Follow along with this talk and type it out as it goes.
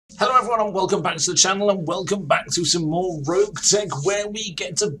Hello everyone and welcome back to the channel and welcome back to some more RogueTech where we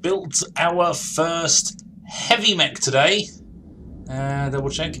get to build our first heavy mech today. Double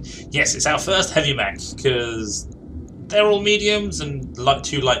check. Yes, it's our first heavy mech because they're all mediums and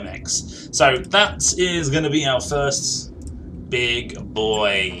two light mechs. So that is going to be our first big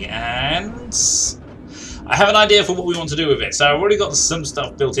boy, and I have an idea for what we want to do with it. So I've already got some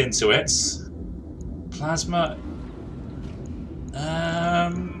stuff built into it. Plasma.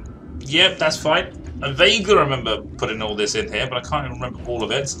 Yep, that's fine. I vaguely remember putting all this in here, but I can't even remember all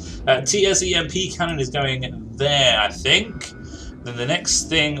of it. TSEMP cannon is going there, I think. Then the next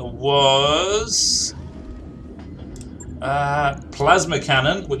thing was plasma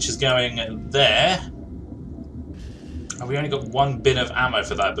cannon, which is going there. And we only got one bin of ammo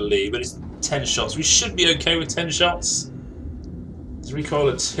for that, I believe, but it's 10 shots. We should be okay with 10 shots. There's recoil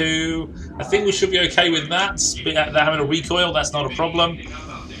of 2. I think we should be okay with that. They're having a recoil, that's not a problem.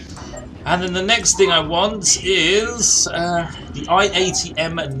 And then the next thing I want is the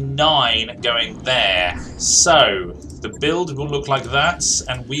I-80M9 going there. So the build will look like that,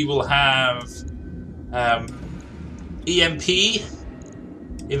 and we will have EMP,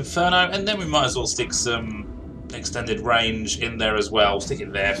 Inferno, and then we might as well stick some extended range in there as well. Stick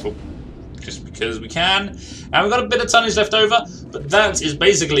it there for just because we can. And we've got a bit of tonnage left over, but that is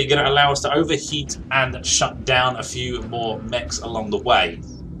basically going to allow us to overheat and shut down a few more mechs along the way.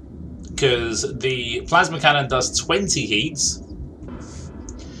 Because the plasma cannon does 20 heats,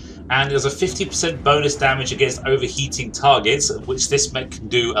 and there's a 50% bonus damage against overheating targets, which this mech can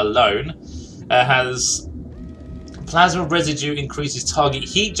do alone. Has plasma residue increases target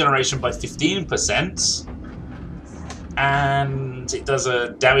heat generation by 15%, and it does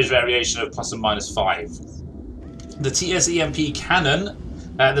a damage variation of plus and minus 5. The TSEMP cannon,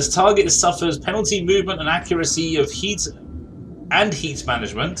 this target suffers penalty movement and accuracy of heat and heat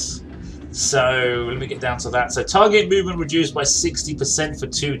management. So let me get down to that. So target movement reduced by 60% for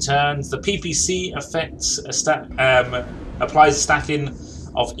 2 turns. The PPC affects applies stacking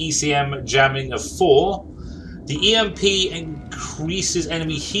of ECM jamming of 4. The EMP increases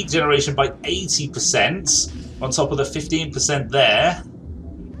enemy heat generation by 80% on top of the 15% there.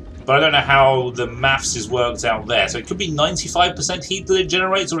 But I don't know how the maths is worked out there. So it could be 95% heat that it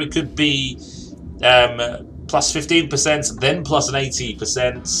generates, or it could be plus 15%, then plus an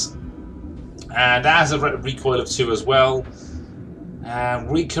 80%. And that has a recoil of 2 as well.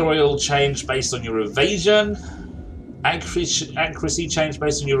 Recoil change based on your evasion. Accuracy change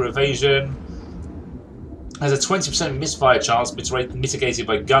based on your evasion. Has a 20% misfire chance, mitigated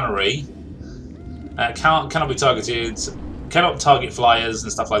by gunnery. Cannot be targeted. Cannot target flyers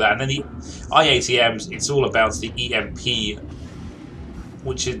and stuff like that. And then the I-80Ms, it's all about the EMP,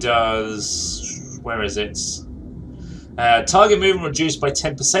 which it does. Where is it? Target movement reduced by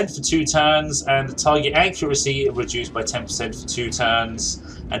 10% for 2 turns, and the target accuracy reduced by 10% for 2 turns.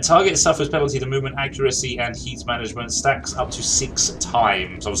 And target suffers penalty to movement accuracy and heat management, stacks up to 6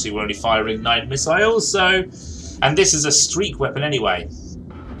 times. Obviously, we're only firing 9 missiles, so. And this is a streak weapon anyway.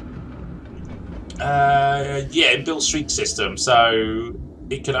 Yeah, inbuilt streak system, so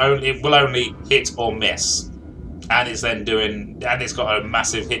it will only hit or miss. And it's then it's got a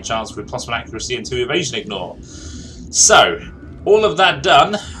massive hit chance with +1 accuracy and 2 evasion ignore. So, all of that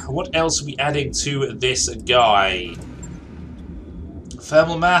done, what else are we adding to this guy?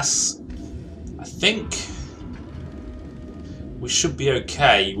 Thermal mass. I think we should be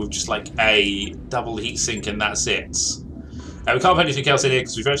okay with just like a double heatsink and that's it. Now, we can't put anything else in here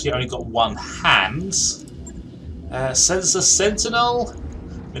because we've actually only got one hand. Sensor Sentinel. I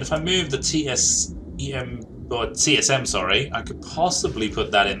mean, if I move the TSM, sorry, I could possibly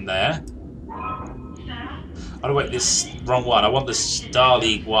put that in there. Oh wait, this wrong one. I want the Star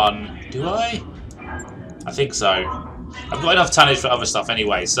League one. Do I? I think so. I've got enough tonnage for other stuff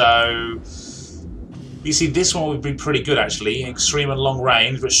anyway, so you see this one would be pretty good actually. Extreme and long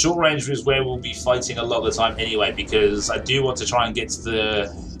range, but short range is where we'll be fighting a lot of the time anyway, because I do want to try and get the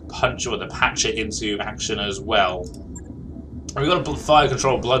punch or the patcher into action as well. We've got a fire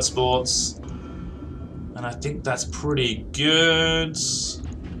control blood sports, and I think that's pretty good.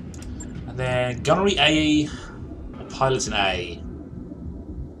 And then gunnery A. Piloting A.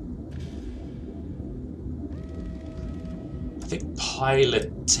 I think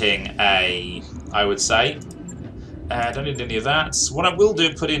piloting A, I would say. I don't need any of that. What I will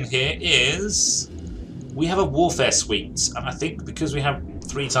put in here is we have a warfare suite, and I think because we have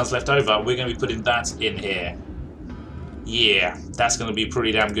 3 tons left over, we're going to be putting that in here. Yeah, that's going to be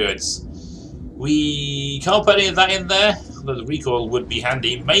pretty damn good. We can't put any of that in there. although the recoil would be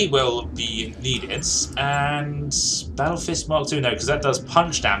handy, may well be needed. And Battle Fist Mark 2, no, because that does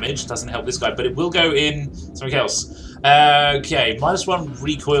punch damage, doesn't help this guy, but it will go in something else. Okay, -1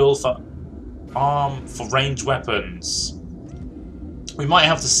 recoil for arm for ranged weapons. We might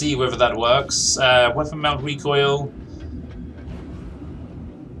have to see whether that works. Weapon mount recoil.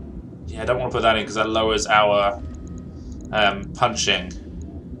 Yeah, I don't want to put that in because that lowers our punching.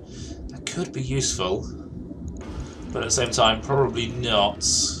 That could be useful, but at the same time, probably not.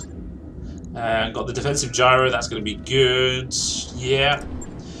 Got the defensive gyro, that's going to be good. Yeah.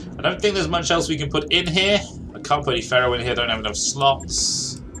 I don't think there's much else we can put in here. I can't put any ferro in here, don't have enough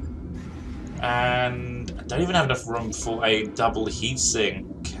slots. And I don't even have enough room for a double heatsink.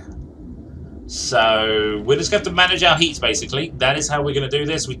 So we're just going to have to manage our heat, basically. That is how we're going to do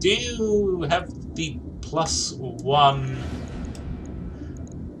this. We do have the +1.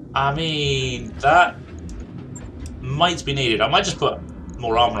 I mean, that might be needed. I might just put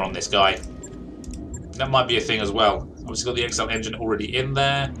more armor on this guy. That might be a thing as well. Obviously got the XL engine already in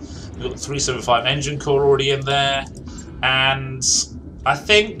there. We've got the 375 engine core already in there. And I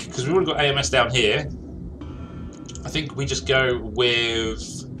think, because we've already got AMS down here, I think we just go with...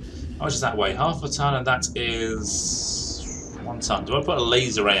 How much is that weigh? Half a ton, and that is 1 ton. Do I put a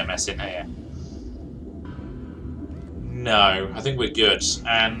laser AMS in here? No, I think we're good.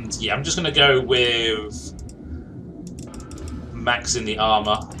 And yeah, I'm just going to go with Max in the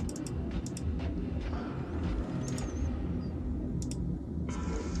armor.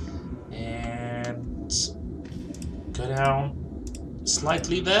 And go down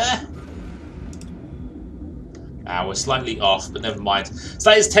slightly there. We're slightly off, but never mind. So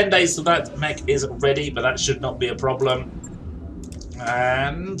that is 10 days till that mech is ready, but that should not be a problem.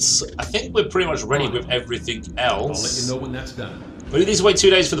 And I think we're pretty much ready with everything else. I'll let you know when that's done. We need to wait 2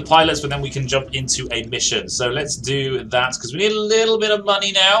 days for the pilots, but then we can jump into a mission. So let's do that, because we need a little bit of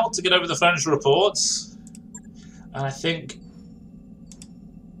money now to get over the financial reports. And I think...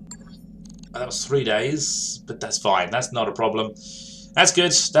 that was 3 days, but that's fine. That's not a problem. That's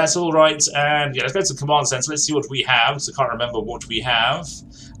good. That's all right. And yeah, let's go to the command center. Let's see what we have. So I can't remember what we have.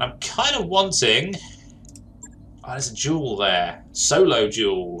 I'm kind of wanting... Oh, there's a jewel there. Solo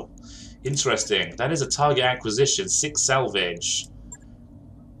jewel. Interesting. That is a target acquisition. 6 salvage.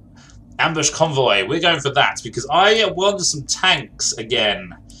 Ambush convoy. We're going for that because I want some tanks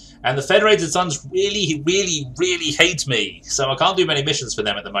again. And the Federated Sons really, really, really hate me. So I can't do many missions for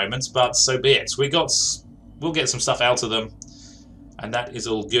them at the moment, but so be it. We'll get some stuff out of them. And that is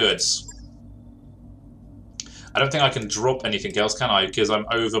all good. I don't think I can drop anything else, can I? Because I'm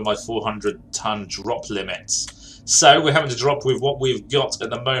over my 400-ton drop limit. So we're having to drop with what we've got at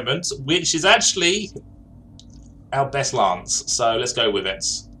the moment, which is actually our best lance. So let's go with it.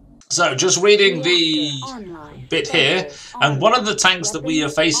 So just reading the bit here, and one of the tanks that we are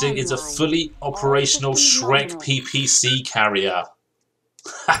facing is a fully operational Shrek PPC carrier.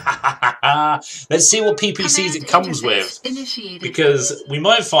 Let's see what PPCs it comes with, because we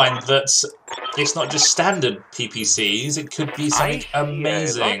might find that it's not just standard PPCs, it could be something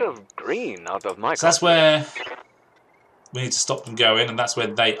amazing. So that's where we need to stop them going, and that's where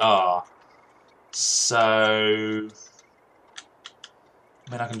they are. So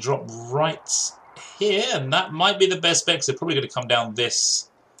I mean, I can drop right here, and that might be the best bet, because they're probably going to come down this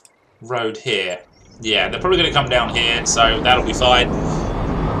road here. Yeah, they're probably going to come down here, so that'll be fine.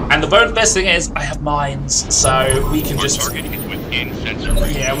 And the best thing is, I have mines, so we can just...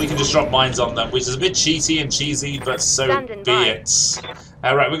 Yeah, we can just drop mines on them, which is a bit cheaty and cheesy, but so be it.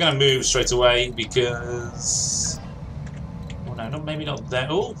 Alright, we're going to move straight away, because... Oh no, maybe not there.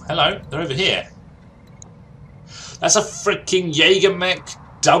 Oh, hello, they're over here. That's a freaking Jaeger mech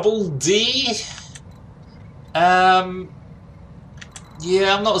double D? Yeah,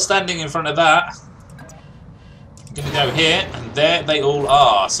 I'm not standing in front of that. I'm going to go here, and there they all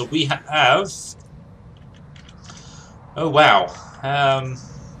are. So we have... Oh, wow.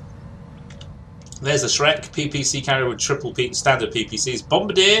 There's the Shrek PPC carrier with triple standard PPCs.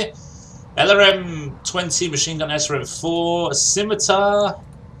 Bombardier, LRM-20, machine gun SRM-4, a Scimitar.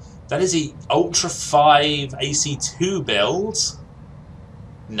 That is the Ultra 5 AC2 build.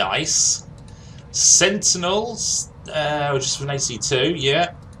 Nice. Sentinels, just an AC2,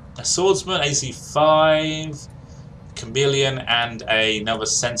 yeah. A Swordsman, AC5. Chameleon, and another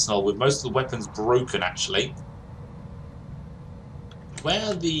Sentinel, with most of the weapons broken, actually. Where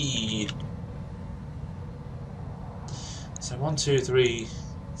are the... So 1, 2, 3,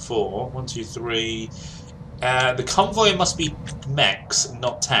 4. 1, 2, 3... the convoy must be mechs,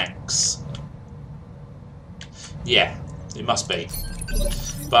 not tanks. Yeah, it must be.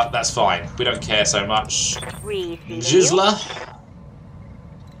 But that's fine. We don't care so much. Receiving Jizzler.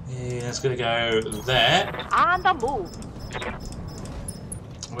 Yeah, it's going to go there. on the move.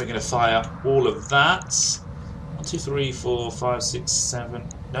 We're going to fire all of that. 1, 2, 3, 4, 5, 6, 7.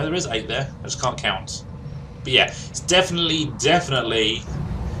 No, there is 8 there. I just can't count. But yeah, it's definitely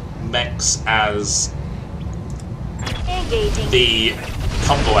Mechs as Engaging. the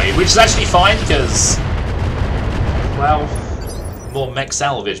convoy, which is actually fine because, well, more mech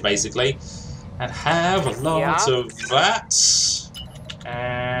salvage basically, and have a lot of that.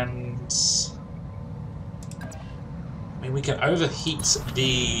 And I mean, we can overheat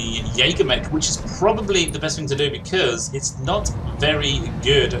the Jaeger mech, which is probably the best thing to do because it's not very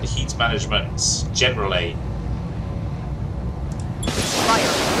good at heat management generally.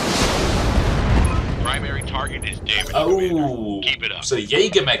 Primary target is damaged. Oh, keep it up. So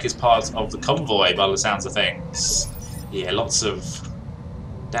Jaeger mech is part of the convoy by the sounds of things. Yeah, lots of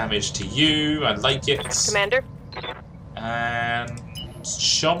damage to you. I like it. Commander. And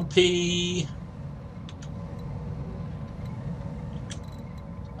Chompy.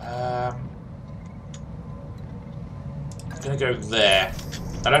 I'm gonna go there.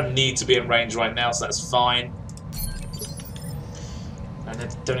 I don't need to be in range right now, so that's fine. And I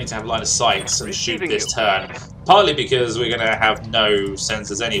don't need to have line of sight and shoot this turn. Partly because we're going to have no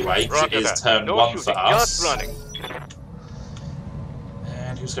sensors anyway, because it is turn 1 for us.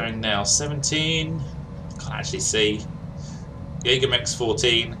 And who's going now? 17. Can't actually see. Jaeger Mech's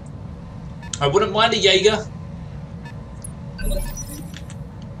 14. I wouldn't mind a Jaeger.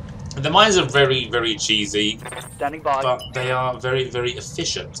 The mines are very, very cheesy. Standing by. But they are very, very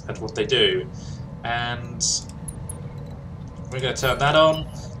efficient at what they do. And we're going to turn that on.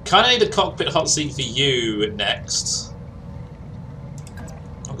 Kind of need a cockpit hot seat for you next.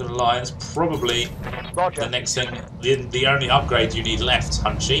 Not going to lie, it's probably the next thing, the only upgrade you need left,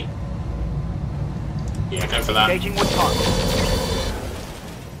 Hunchy. Yeah, go for that. Engaging with target.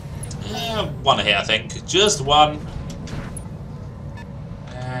 Yeah, 1 hit, I think. Just 1.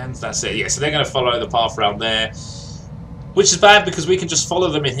 And that's it. Yeah, so they're going to follow the path around there. Which is bad because we can just follow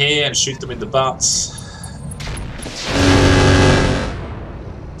them in here and shoot them in the butts.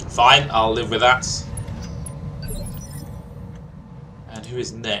 Fine, I'll live with that. And who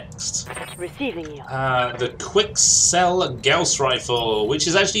is next? Receiving you. The Quick Cell Gauss Rifle, which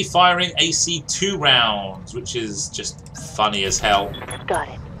is actually firing AC2 rounds, which is just funny as hell. Got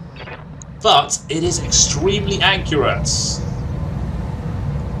it. But it is extremely accurate.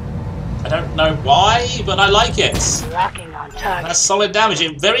 I don't know why, but I like it. Locking on target. That's solid damage.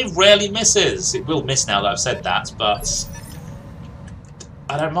 It very rarely misses. It will miss now that I've said that, but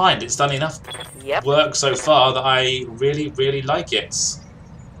I don't mind. It's done enough work so far that I really, really like it.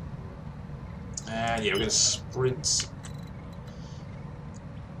 And yeah, we're going to sprint.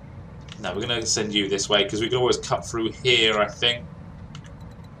 No, we're going to send you this way because we can always cut through here, I think.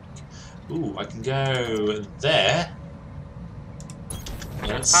 Ooh, I can go there.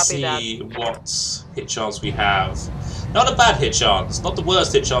 Let's see what hit chance we have. Not a bad hit chance. Not the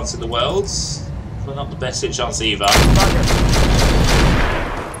worst hit chance in the world, but not the best hit chance either.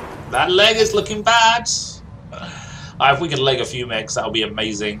 That leg is looking bad. If we can leg a few mechs, that'll be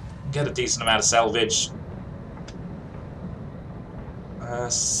amazing. Get a decent amount of salvage.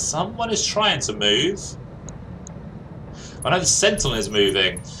 Someone is trying to move. I know the Sentinel is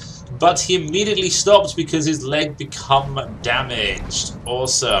moving, but he immediately stopped because his leg become damaged.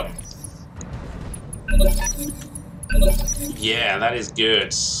 Awesome. Yeah, that is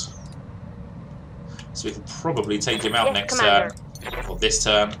good. So we can probably take him out next turn. Or this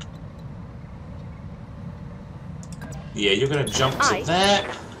turn. Yeah, you're going to jump to there.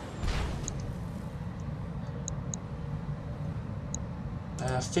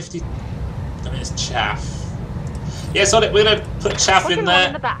 50. I mean, it's chaff. Yeah, so we're going to put chaff in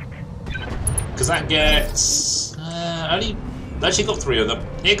there. Because that gets... only... Actually got 3 of them.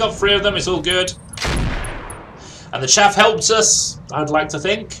 He got 3 of them, it's all good. And the chaff helps us, I'd like to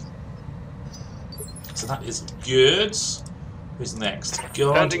think. So that is good. Who's next?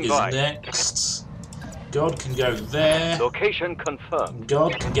 God is next. God can go there. Location confirmed.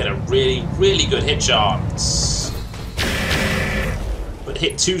 God can get a really, really good hit chance. But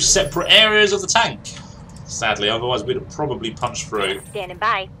hit 2 separate areas of the tank. Sadly, otherwise we'd have probably punched through. Standing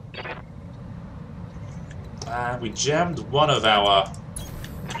by. We jammed one of our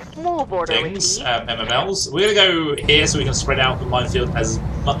things, MMLs. We're going to go here so we can spread out the minefield as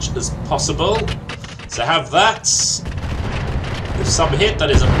much as possible. So have that. With some hit, that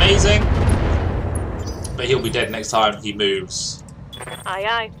is amazing. But he'll be dead next time he moves.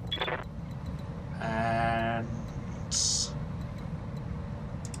 Aye, aye. And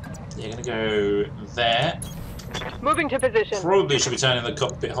You're going to go there. Moving to position. Probably should be turning the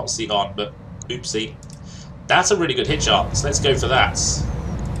cockpit hot seat on, but oopsie. That's a really good hit chance. Let's go for that.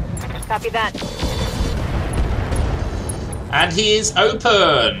 Copy that. And he is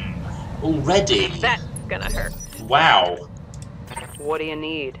open already. That's gonna hurt. Wow. What do you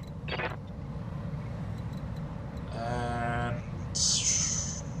need? And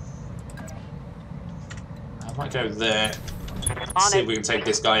I might go there. See if we can take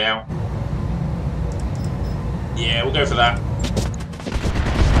this guy out. Yeah, we'll go for that.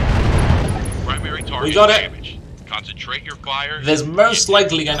 Primary target We got it. damage. Concentrate your fire. There's most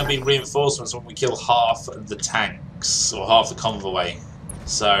likely going to be reinforcements when we kill half the tanks or half the convoy.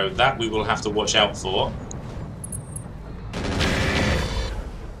 So that we will have to watch out for.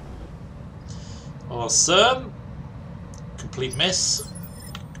 Awesome. Complete miss.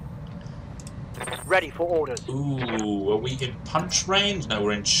 Ready for orders. Ooh, are we in punch range? No,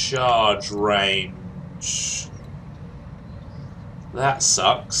 we're in charge range. That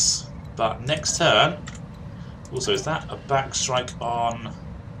sucks. But next turn... Also, is that a backstrike on...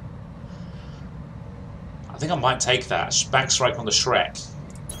 I think I might take that. Backstrike on the Shrek.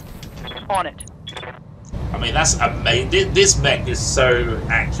 On it. I mean, that's amazing. This mech is so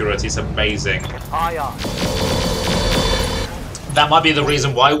accurate, it's amazing. Aye, aye. That might be the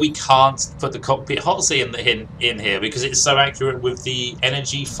reason why we can't put the cockpit hot seat in here, because it's so accurate with the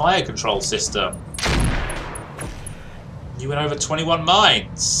energy fire control system. You went over 21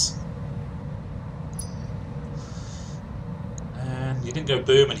 mines. And you didn't go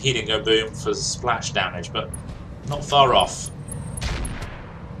boom, and he didn't go boom for splash damage, but not far off.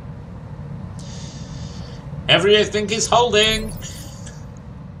 Everything is holding.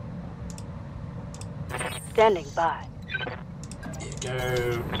 Standing by. You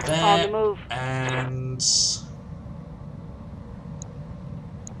go there. On the move. And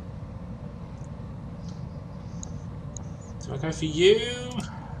do I go for you?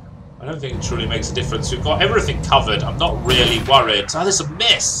 I don't think it truly makes a difference. We've got everything covered. I'm not really worried. Oh, there's a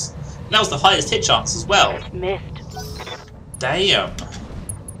miss. And that was the highest hit chance as well. Missed. Damn.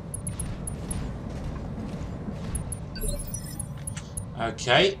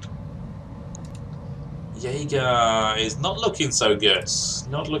 Okay. Jaeger is not looking so good.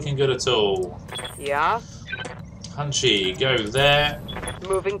 Not looking good at all. Yeah. Punchy, go there.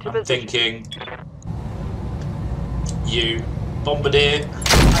 Moving to I'm position. thinking. You bombardier.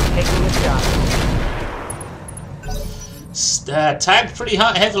 I'm taking a shot. Tagged pretty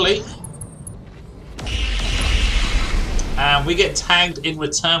heavily. And we get tagged in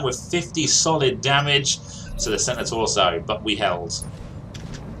return with 50 solid damage to the center torso, but we held.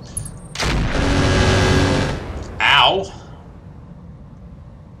 Ow!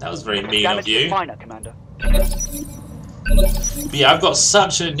 That was very mean of you. Minor, Commander. But yeah, I've got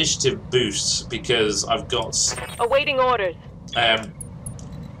such an initiative boost because I've got Awaiting orders.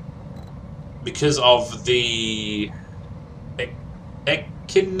 because of the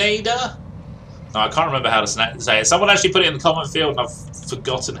Echinada? No, I can't remember how to say it. Someone actually put it in the comment field and I've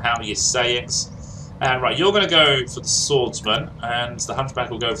forgotten how you say it. Right, you're going to go for the swordsman and the hunchback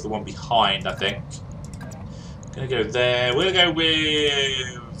will go for the one behind, I think. Going to go there. We're going to go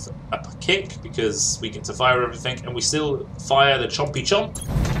with a kick because we get to fire everything and we still fire the chompy chomp.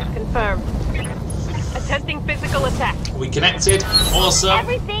 Confirmed. Attempting physical attack. We connected. Awesome.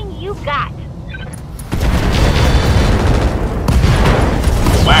 Everything you got.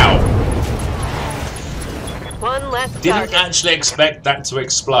 Wow. One less Didn't target. actually expect that to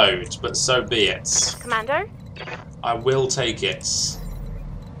explode, but so be it. Commander? I will take it.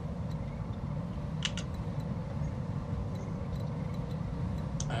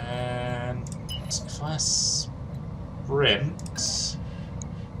 And if I sprint,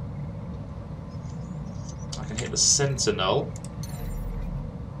 I can hit the sentinel.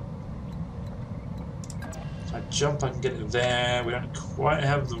 If I jump, I can get it there. We don't quite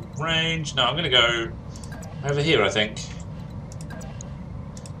have the range. No, I'm going to go over here, I think.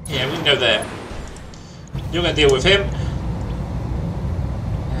 Yeah, we can go there. You're going to deal with him.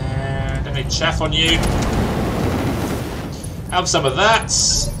 And let me chaff on you. Have some of that.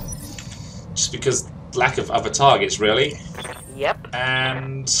 Just because lack of other targets, really. Yep.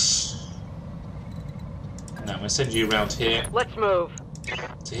 And no, I'm going to send you around here Let's move.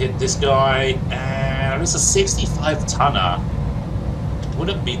 to hit this guy. And it's a 65 tonner.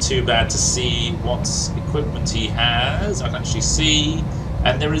 Wouldn't be too bad to see what equipment he has. I can actually see,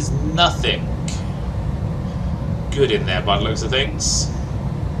 and there is nothing good in there by the looks of things.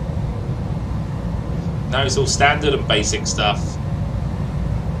 No, it's all standard and basic stuff.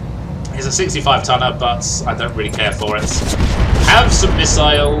 It's a 65 tonner, but I don't really care for it. have some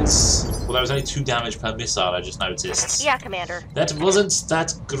missiles. Well, there was only 2 damage per missile, I just noticed. Yeah, Commander. That wasn't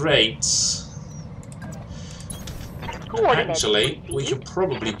that great. Coordinates Actually, we received. could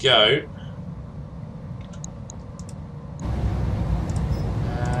probably go.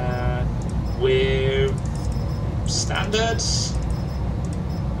 With standard.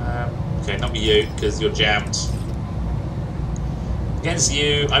 Okay, not with you because you're jammed. Against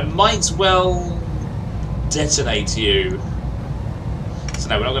you, I might well detonate you. So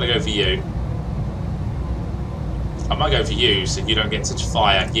no, we're not going to go for you. I might go for you so you don't get such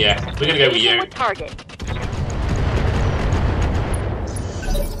fire. Yeah, we're going to go with you. Target.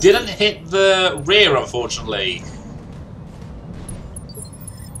 Didn't hit the rear, unfortunately.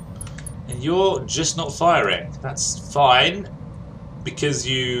 And you're just not firing. That's fine. Because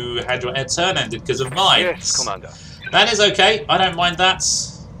you had your air turn ended because of mine. Yes, Commander. That is okay. I don't mind that.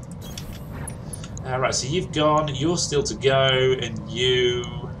 Alright, so you've gone. You're still to go. And you...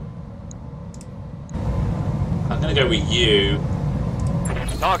 I'm going to go with you.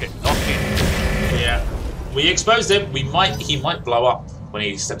 Target locked in. Yeah. We exposed him. He might blow up when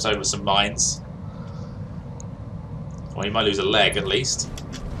he steps over some mines. Or he might lose a leg at least.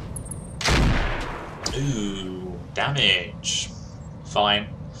 Ooh, damage. Fine.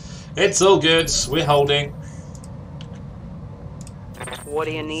 It's all good. We're holding. What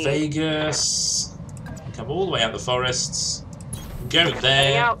do you need? Vegas. Come all the way out the forests. Go Heading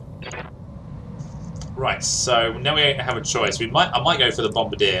there. out. Right, so now we have a choice. I might go for the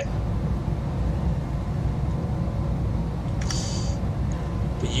bombardier.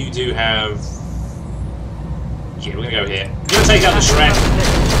 But you do have... Yeah, we're going to go here. We're going to take out the Shred.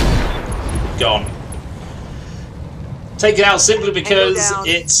 Gone. Take it out simply because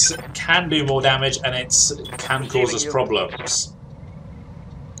it can do more damage and it can cause us problems.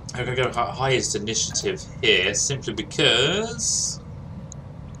 I'm going to go highest initiative here simply because...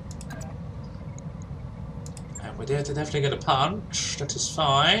 And we're definitely going to punch. That is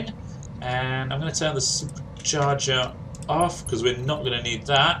fine. And I'm going to turn the supercharger off because we're not going to need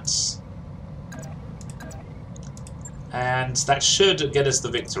that. And that should get us the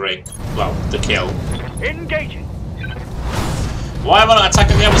victory. Well, the kill. Engaging. Why am I not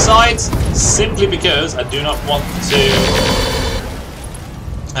attacking the other side? Simply because I do not want to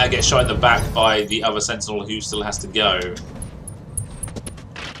get shot in the back by the other sentinel who still has to go.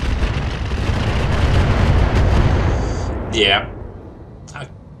 Yeah.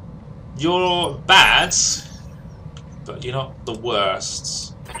 You're bad, but you're not the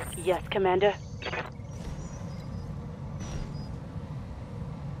worst. Yes, Commander.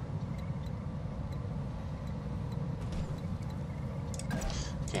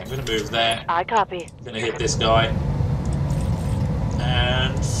 Okay, I'm going to move there. I copy. I'm going to hit this guy.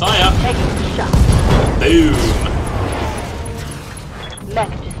 And fire! Taking the shot. Boom!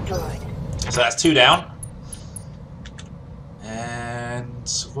 Mech destroyed. So that's 2 down. And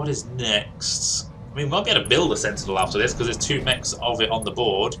what is next? I mean, we might be able to build a sentinel after this because there's 2 mechs of it on the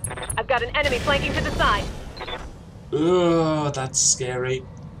board. I've got an enemy flanking to the side. Ugh, that's scary.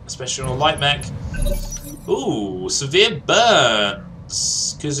 Especially on a light mech. Ooh, severe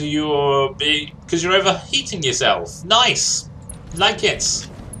burns. Because you're overheating yourself. Nice! Like it.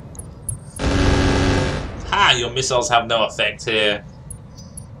 Ha! Your missiles have no effect here.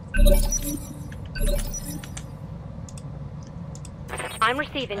 I'm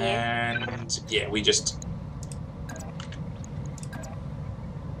receiving you. And yeah, we just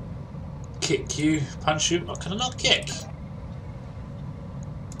kick you, punch you. Oh, can I not kick?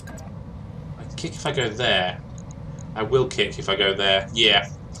 I can kick if I go there. I will kick if I go there. Yeah,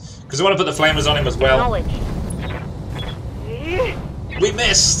 because I want to put the flamers on him as well. Acknowledged. We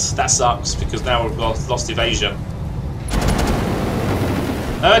missed. That sucks because now we've lost evasion.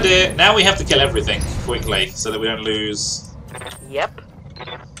 Oh dear! Now we have to kill everything quickly so that we don't lose. Yep.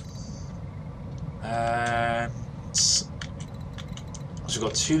 And so we've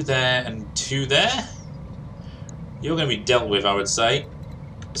got 2 there and 2 there. You're going to be dealt with, I would say.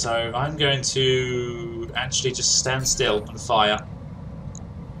 So I'm going to actually just stand still and fire.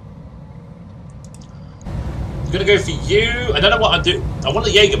 I'm going to go for you. I don't know what I do. I want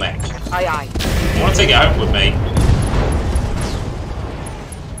the Jaeger mech. Aye, aye. I want to take it home with me.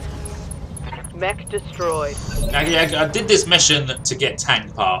 Mech destroyed. Now, yeah, I did this mission to get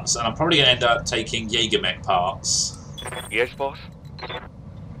tank parts, and I'm probably going to end up taking Jaeger mech parts. Yes, boss.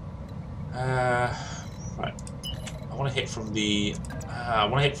 Right. I want to hit from the. I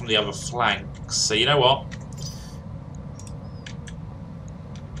want to hit from the other flank. So you know what?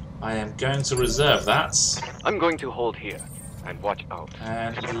 I am going to reserve that. I'm going to hold here and watch out.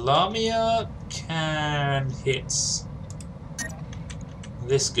 And Lamia can hit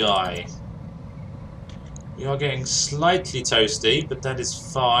this guy. We are getting slightly toasty, but that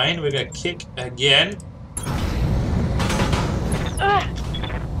is fine. We're going to kick again.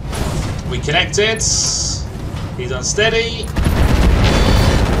 We connected. He's unsteady.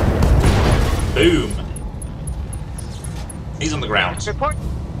 Boom. He's on the ground. Report.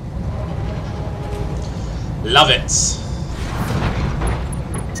 Love it.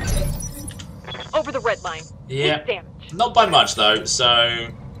 Over the red line. Yeah. Take damage. Not by much though, so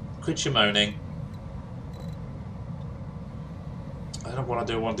quit your moaning. I don't know what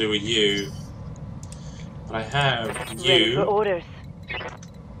I want to do with you. But I have Ready for you. orders.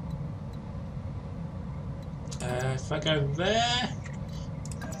 If I go there,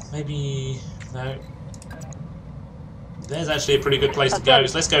 maybe no. There's actually a pretty good place to go,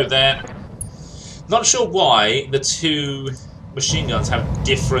 so let's go there. Not sure why the two machine guns have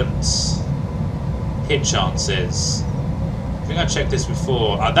different hit chances. I think I checked this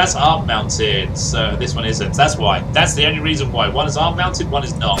before. That's arm mounted, so this one isn't. That's why. That's the only reason why. One is arm mounted, one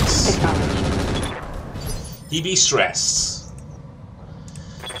is not. He be stressed.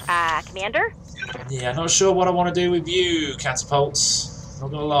 Commander? Yeah, not sure what I want to do with you, catapults.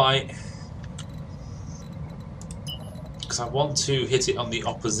 Not gonna lie. Because I want to hit it on the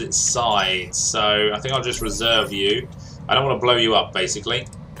opposite side, so I think I'll just reserve you. I don't want to blow you up, basically.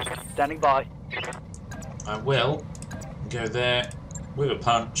 Standing by. I will go there with a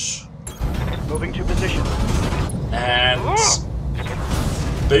punch. Moving to position. And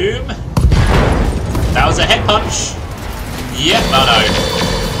boom. That was a head punch. Yep, oh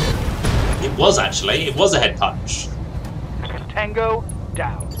no. It was actually. It was a head punch. Tango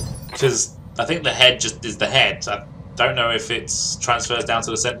down. Because I think the head just is the head. I don't know if it transfers down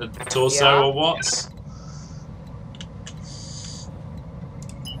to the center torso or what.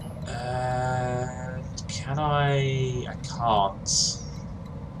 Can I? I can't.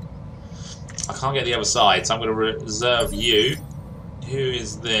 I can't get the other side, so I'm going to reserve you. Who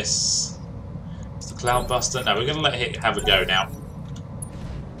is this? It's the Cloudbuster. No, we're going to let it have a go now.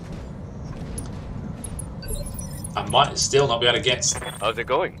 I might still not be able to get How's it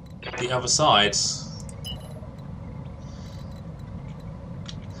going? the other side.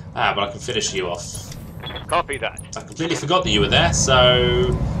 But I can finish you off. Copy that. I completely forgot that you were there,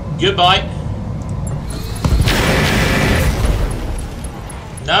 so goodbye.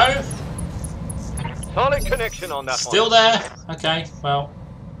 No? Solid connection on that Still there? Okay, well.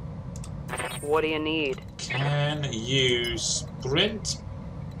 What do you need? Can you sprint?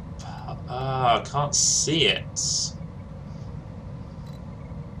 I can't see it.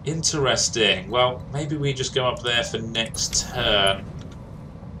 Interesting. Well, maybe we just go up there for next turn.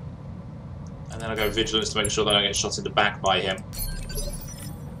 And then I go vigilance to make sure that I don't get shot in the back by him.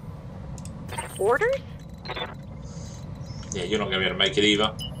 Orders? Yeah, you're not going to be able to make it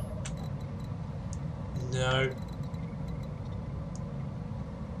either. No.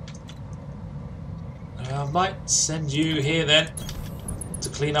 I might send you here then to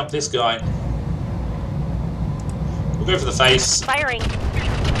clean up this guy. We'll go for the face. Firing.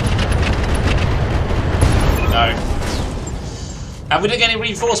 No. And we didn't get any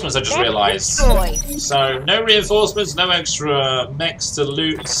reinforcements, I just realised. So, no reinforcements, no extra mechs to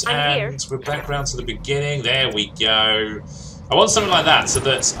loot, and we're back around to the beginning. There we go. I want something like that so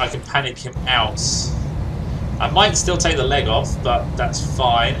that I can panic him out. I might still take the leg off, but that's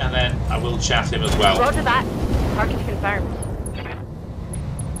fine, and then I will chaff him as well. Roger that. Target confirmed.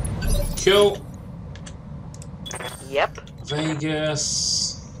 Cool. Yep.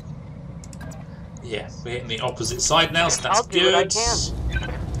 Vegas. Yeah, we're hitting the opposite side now, so that's I'll do good. what I can.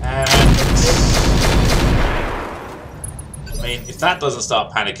 And I mean, if that doesn't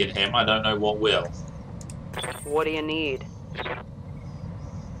start panicking him, I don't know what will. What do you need?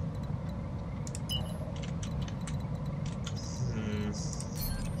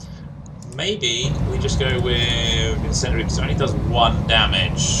 Maybe we just go with incendiary because it only does 1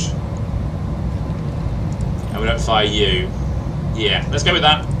 damage. And we don't fire you. Yeah, let's go with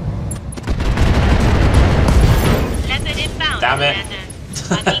that. Damn it.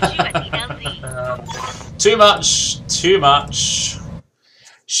 Too much. Too much.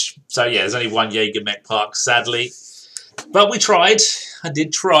 So yeah, there's only 1 Jaeger mech park, sadly. But we tried. I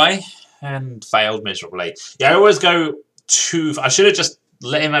did try. And failed miserably. Yeah, I always go too... I should have just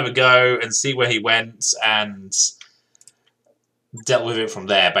let him have a go and see where he went and dealt with it from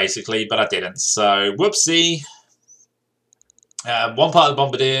there, basically. But I didn't. So, whoopsie. 1 part of the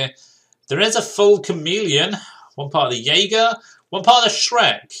Bombardier. There is a full Chameleon. 1 part of the Jaeger. 1 part of the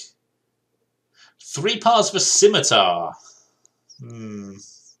Shrek. 3 parts of a Scimitar.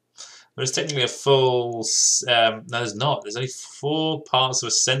 There's technically a full... no, there's not. There's only 4 parts of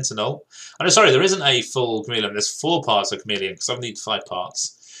a Sentinel. Oh, no, sorry, there isn't a full Chameleon. There's 4 parts of Chameleon, because I need 5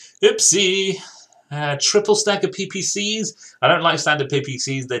 parts. Oopsie! Triple stack of PPCs. I don't like standard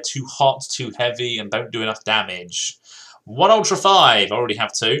PPCs. They're too hot, too heavy, and don't do enough damage. 1 Ultra 5. I already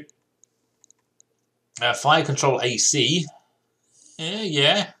have 2. Fire Control AC.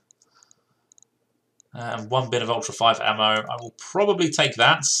 Yeah. And 1 bit of Ultra 5 ammo. I will probably take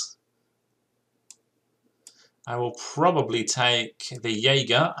that. I will probably take the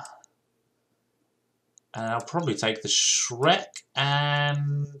Jaeger. And I'll probably take the Shrek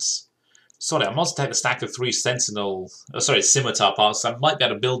and... Sorry, I must take the stack of 3 Sentinel... Oh, sorry, Scimitar parts. So I might be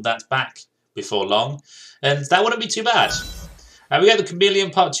able to build that back before long. And that wouldn't be too bad. We get the Chameleon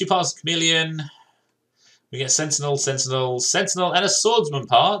part, 2 parts of Chameleon. We get Sentinel, Sentinel, Sentinel, and a Swordsman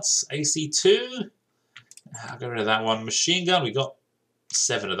parts. AC2. I'll get rid of that one. Machine gun, we got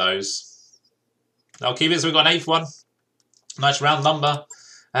 7 of those. I'll keep it, so we've got an 8th one. Nice round number.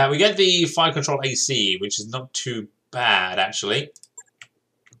 We get the Fire Control AC, which is not too bad, actually.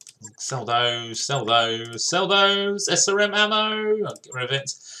 Sell those, sell those, sell those. SRM ammo, I'll get rid of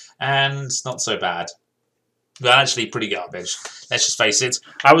it. And not so bad. But actually pretty garbage. Let's just face it.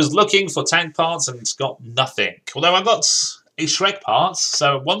 I was looking for tank parts and got nothing. Although I got a Shrek part,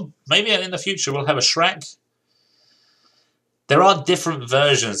 so maybe in the future we'll have a Shrek. There are different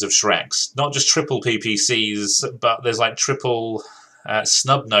versions of Shreks, not just triple PPCs, but there's like triple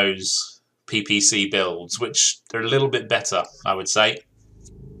snub nose PPC builds, which are a little bit better, I would say.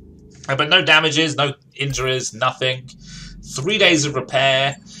 But no damages, no injuries, nothing. 3 days of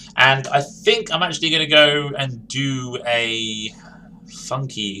repair, and I think I'm actually going to go and do a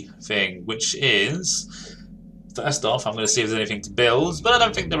funky thing, which is, first off, I'm going to see if there's anything to build, but I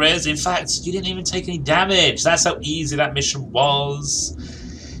don't think there is. In fact, you didn't even take any damage. That's how easy that mission was.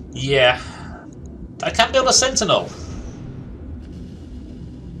 Yeah. I can build a Sentinel.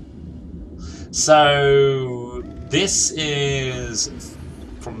 So, this is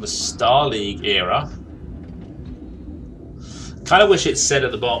from the Star League era. Kind of wish it said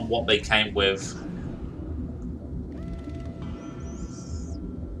at the bottom what they came with.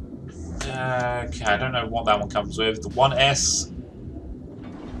 Okay, I don't know what that one comes with. The 1S.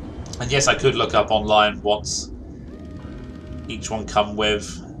 And yes, I could look up online what each one come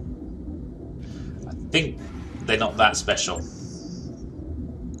with. I think they're not that special.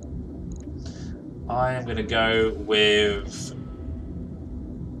 I am going to go with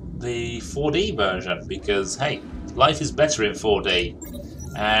the 4D version because, hey, life is better in 4D.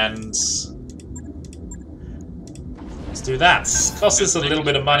 And let's do that. Costs us a little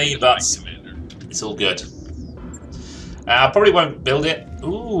bit of money, but it's all good. I probably won't build it.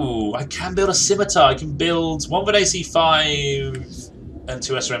 Ooh, I can build a Scimitar. I can build 1 with AC5 and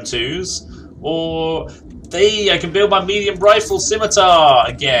 2 SRM2s. Or I can build my medium rifle Scimitar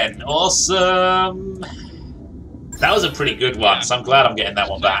again. Awesome. That was a pretty good one, so I'm glad I'm getting that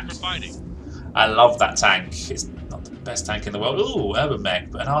one back. I love that tank. It's not the best tank in the world. Ooh, Urban Mech,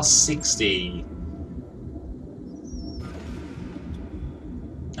 but an R60.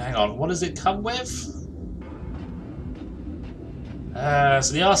 Hang on, what does it come with?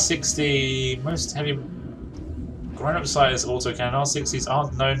 So the R60, most heavy grown-up size autocannon. R60s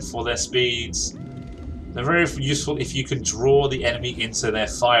aren't known for their speeds. They're very useful if you can draw the enemy into their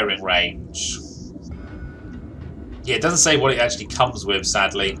firing range. Yeah, it doesn't say what it actually comes with,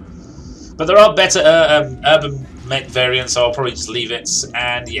 sadly. But there are better Urban Mech variants, so I'll probably just leave it.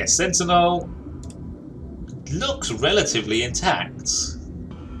 And yeah, Sentinel looks relatively intact.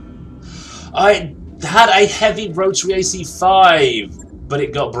 I had a heavy rotary AC5, but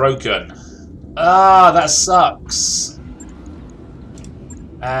it got broken. Ah, that sucks.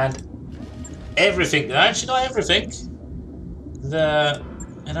 And everything, actually not everything. The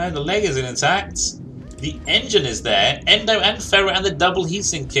leg is intact. The engine is there. Endo and Ferro and the double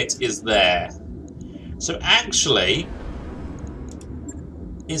heatsink kit is there. So actually,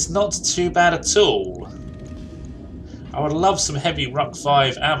 it's not too bad at all. I would love some heavy Ruck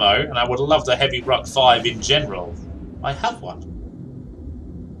 5 ammo, and I would love the heavy Ruck 5 in general. I have one.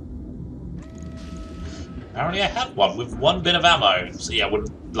 Apparently I have one with 1 bin of ammo. So yeah, I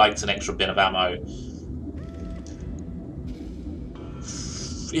would like an extra bin of ammo.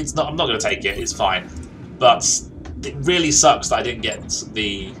 I'm not going to take it, it's fine. But it really sucks that I didn't get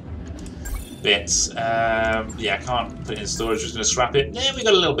the bits. Yeah, I can't put it in storage, just going to scrap it. Yeah, we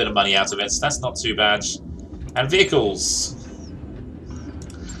got a little bit of money out of it, so that's not too bad. And vehicles.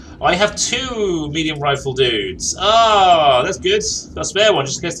 I have 2 medium rifle dudes. Oh, that's good. Got a spare one,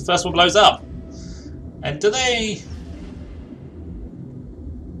 just in case the first one blows up. And do they...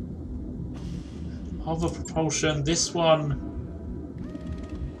 Hover propulsion. This one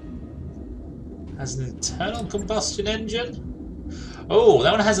has an internal combustion engine. Oh,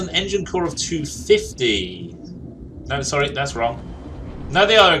 that one has an engine core of 250. No, sorry, that's wrong. No,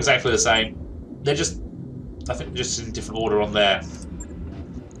 they are exactly the same. They're just, I think, just in different order on there.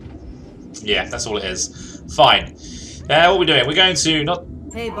 Yeah, that's all it is. Fine. What are we doing? We're going to not.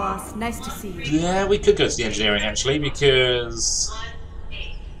 Hey, boss. Nice to see you. Yeah, we could go to the engineering actually because.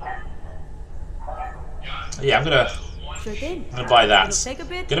 Yeah, I'm gonna Sure thing. buy that. It'll take a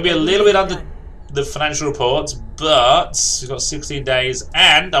bit, Gonna be a but little we'll bit get it under done. the financial report, but we've got 16 days,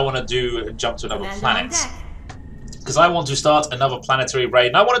 and I want to jump to another Commander on planet deck. because I want to start another planetary raid.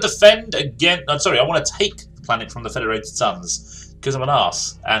 And I want to defend again. I'm sorry, I want to take the planet from the Federated Suns because I'm an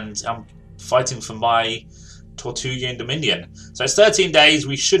arse and I'm fighting for my Tortugian Dominion. So it's 13 days.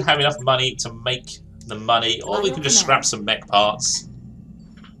 We should have enough money to make the money, or we can just scrap some mech parts.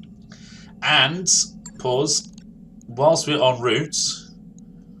 And pause. Whilst we're en route,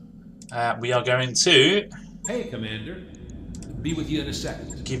 we are going to Hey, Commander. Be with you in a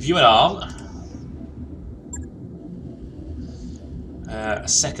second. give you an arm, a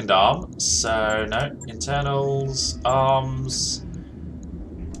second arm. So no internals, arms,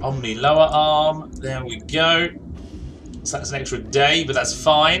 Omni lower arm. There we go. So that's an extra day, but that's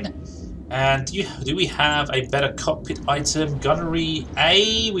fine. And do we have a better cockpit item? Gunnery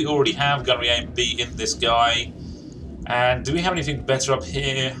A. We already have gunnery A and B in this guy. And do we have anything better up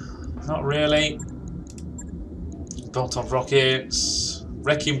here? Not really. Bolt-on rockets,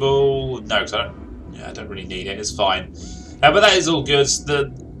 wrecking ball. No, because I don't really need it. It's fine. But that is all good.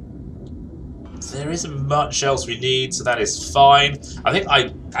 There isn't much else we need, so that is fine. I think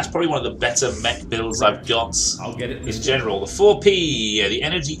that's probably one of the better mech builds I've got. I'll get it. In general, the 4P, the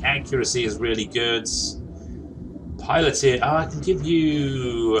energy accuracy is really good. Piloting, I can give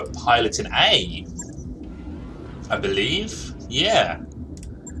you piloting A, I believe. Yeah.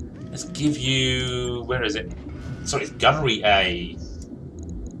 Let's give you, where is it? Sorry, it's gunnery A.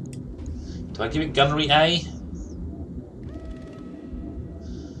 Do I give it gunnery A?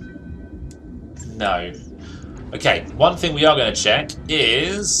 No. Okay, one thing we are going to check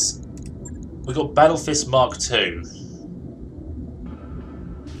is we've got Battle Fist Mark II.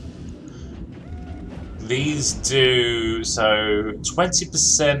 These do so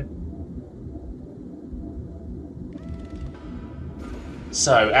 20%.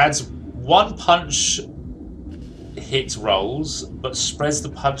 So adds 1 punch hit rolls, but spreads the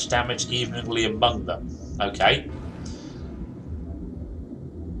punch damage evenly among them. Okay.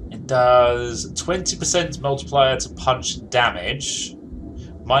 It does 20% multiplier to punch damage,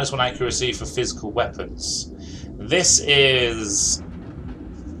 -1 accuracy for physical weapons. This is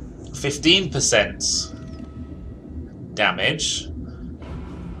 15% damage,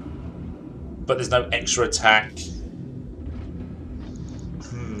 but there's no extra attack.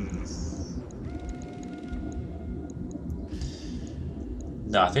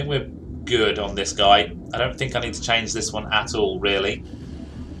 No, I think we're good on this guy. I don't think I need to change this one at all, really.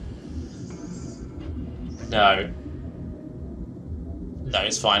 No. No,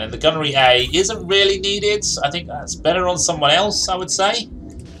 it's fine. And the gunnery A isn't really needed. I think that's better on someone else, I would say.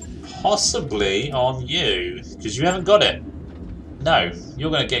 Possibly on you, because you haven't got it. No,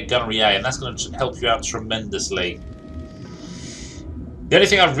 you're going to get gunnery A, and that's going to help you out tremendously. The only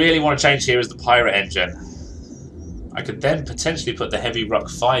thing I really want to change here is the pirate engine. I could then potentially put the Heavy Ruck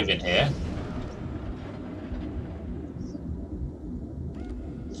 5 in here.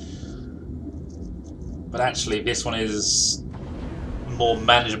 But actually this one is more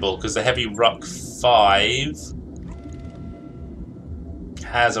manageable because the Heavy Ruck 5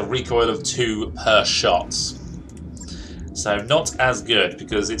 has a recoil of 2 per shot. So not as good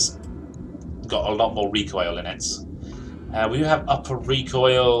because it's got a lot more recoil in it. We have upper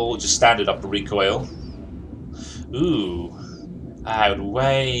recoil, just standard upper recoil. Ooh, I would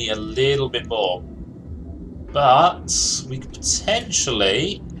weigh a little bit more, but we could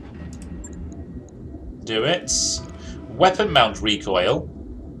potentially do it. Weapon mount recoil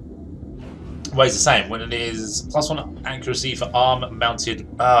weighs the same when it is +1 accuracy for arm mounted.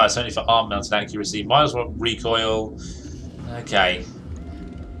 It's only for arm mounted accuracy. -1 recoil. Okay,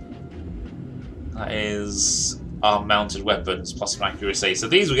 that is arm-mounted weapons +1 accuracy. So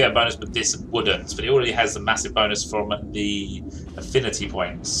these will get a bonus, but this wouldn't. But it already has a massive bonus from the affinity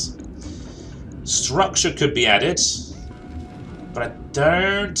points. Structure could be added, but I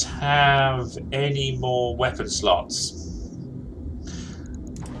don't have any more weapon slots.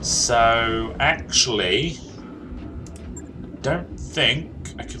 So actually, I don't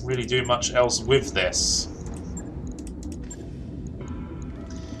think I can really do much else with this.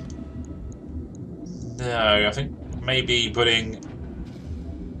 No, I think maybe putting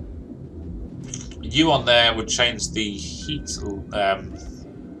you on there would change the heat.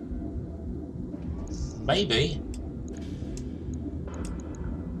 Maybe.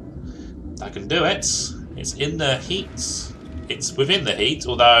 I can do it. It's in the heat. It's within the heat,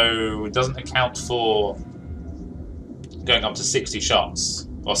 although it doesn't account for going up to 60 shots.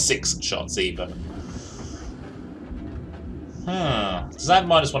 Or 6 shots even. Does that have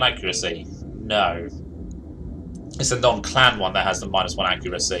 -1 accuracy? No. It's a non-clan one that has the -1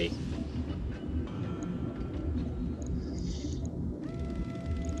 accuracy.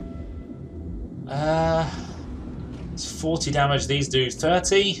 It's 40 damage. These do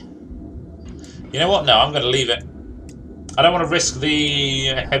 30. You know what? No, I'm going to leave it. I don't want to risk the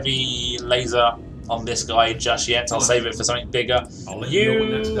heavy laser on this guy just yet. I'll save it for something bigger. I'll let you know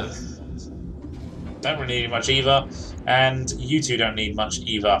when that's done. Don't really need much either, and you two don't need much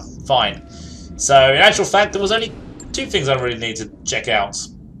either. Fine. So, in actual fact, there was only 2 things I really need to check out.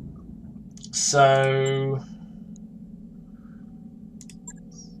 So,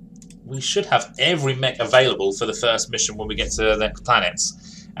 we should have every mech available for the first mission when we get to the next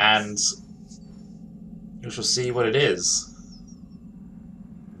planets, and we shall see what it is.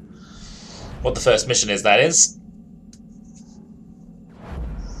 What the first mission is, that is.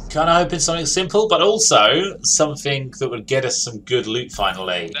 Kind of hoping something simple, but also something that would get us some good loot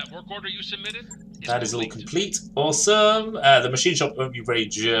finally. That work order you submitted? That is all complete. Awesome. The machine shop won't be ready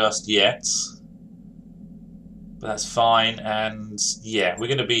just yet. But that's fine. And yeah, we're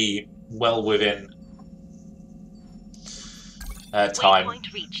going to be well within time.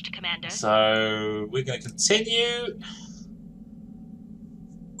 Waypoint reached, Commander. So we're going to continue.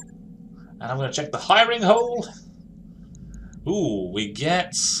 And I'm going to check the hiring hole. Ooh, we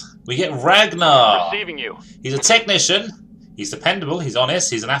get Ragnar. Receiving you. He's a technician. He's dependable. He's honest.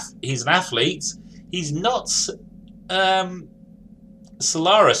 He's an athlete. He's not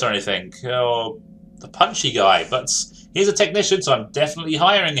Solaris or anything, or the punchy guy, but he's a technician, so I'm definitely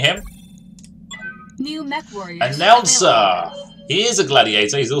hiring him. New mech warriors. Announcer. He is a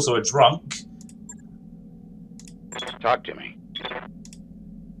gladiator. He's also a drunk. Talk to me.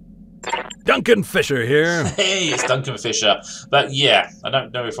 Duncan Fisher here. Hey, it's Duncan Fisher. But yeah, I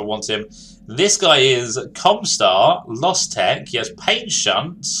don't know if I want him. This guy is Comstar, Lost Tech. He has Paint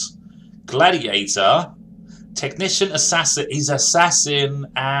Shunt, Gladiator, Technician, Assassin. He's Assassin,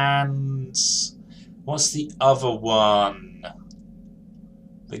 and what's the other one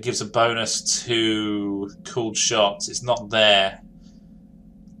that gives a bonus to cooled shots? It's not there.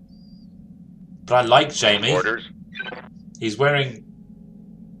 But I like Jamie. Orders. He's wearing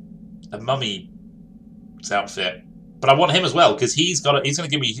a mummy's outfit, but I want him as well because he's going to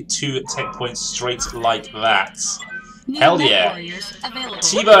give me 2 tech points straight like that. New Hell mech yeah! warriors available.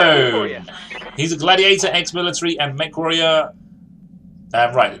 T-Bone. He's a gladiator, ex-military, and mech warrior.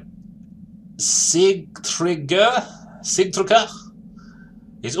 Right. Sigtrigger.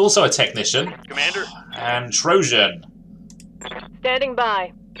 He's also a technician. Commander. And Trojan Standing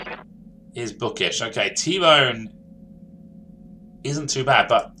by. is bookish. Okay, T-Bone isn't too bad,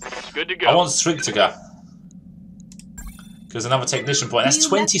 but Good to go. I want Strigtiger. Because another technician point. That's New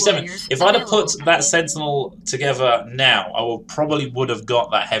 27. mech If I'd have warriors put that Sentinel together now, I probably would have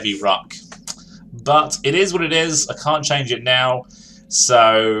got that heavy ruck. But it is what it is. I can't change it now.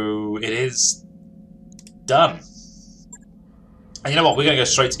 So it is done. And you know what? We're going to go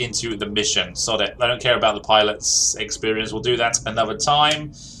straight into the mission. Sod it. I don't care about the pilot's experience. We'll do that another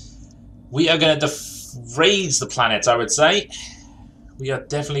time. We are going to raid the planet, I would say. We are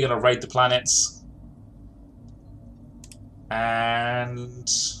definitely going to raid the planets. And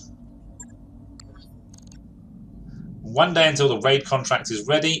one day until the raid contract is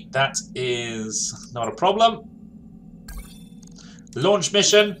ready. That is not a problem. Launch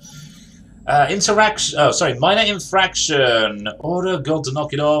mission. Interaction. Oh, sorry. Minor infraction. Order God to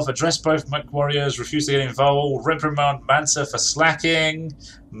knock it off. Address both mech warriors. Refuse to get involved. Reprimand Manta for slacking.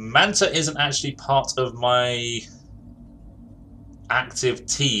 Manta isn't actually part of my active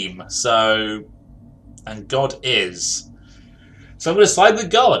team, so, and God is. So I'm going to side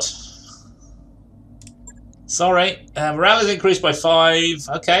with God. Sorry. Morale is increased by 5.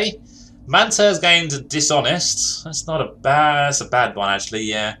 Okay. Manta has gained dishonest. That's not a bad. That's a bad one actually.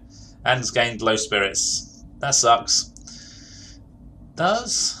 Yeah. And has gained low spirits. That sucks.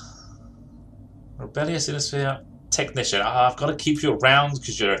 Does rebellious innosphere technician? I've got to keep you around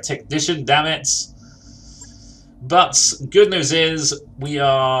because you're a technician. Damn it. But good news is we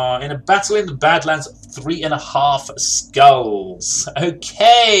are in a battle in the Badlands. 3.5 skulls.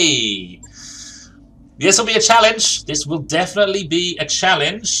 Okay. This will be a challenge. This will definitely be a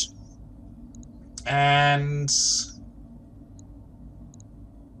challenge. And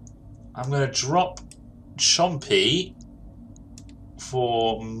I'm going to drop Chompy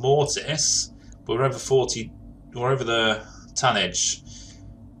for Mortis, but we're over 40, we're over the tonnage.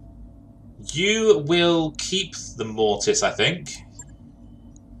 You will keep the Mortis, I think.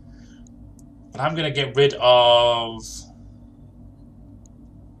 But I'm going to get rid of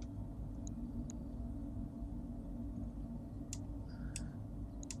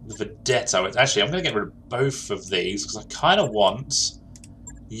the Vedetto. Actually, I'm going to get rid of both of these because I kind of want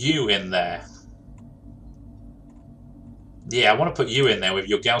you in there. Yeah, I want to put you in there with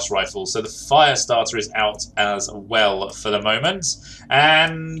your Gauss rifle. So the fire starter is out as well for the moment.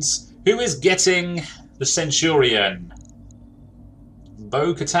 And who is getting the Centurion?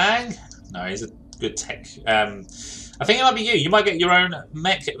 Bo-Katan? No, he's a good tech. I think it might be you. You might get your own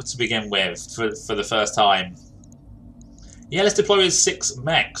mech to begin with for the first time. Yeah, let's deploy with 6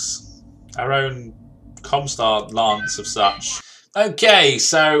 mechs. Our own Comstar Lance of such. Okay,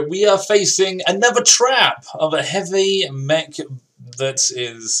 so we are facing another trap of a heavy mech that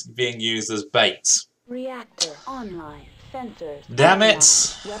is being used as bait. Reactor online. Sensors. Damn online.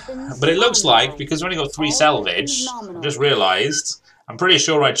 it. Weapons But it looks online. like, because we've only got 3 All salvage, systems I've nominal. just realised, I'm pretty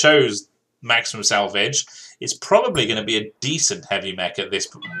sure I chose maximum salvage. It's probably going to be a decent heavy mech at this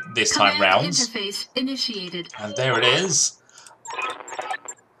time Command round. interface initiated. And there it is.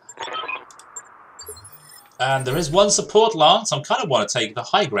 And there is one support lance. I kind of want to take the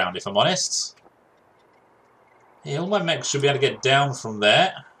high ground, if I'm honest. Yeah, all my mechs should be able to get down from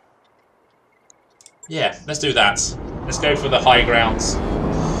there. Yeah, let's do that. Let's go for the high grounds.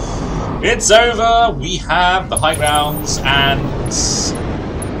 It's over. We have the high grounds and...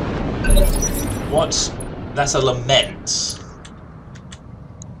 What? That's a Lament.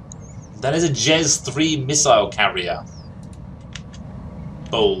 That is a Jez 3 missile carrier.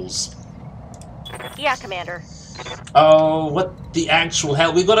 Balls. Yeah, Commander. Oh, what the actual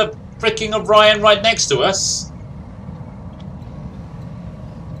hell? We've got a freaking Orion right next to us.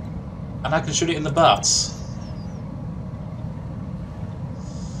 And I can shoot it in the butt.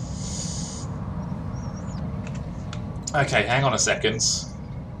 Okay, hang on a second.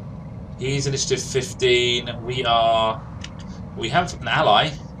 He's initiative 15. We have an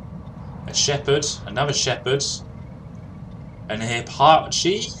ally. A Shepherd. Another Shepherd. An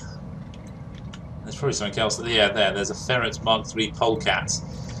Hipparchy. There's probably something else. Yeah, there's a Ferret Mark III Polecat.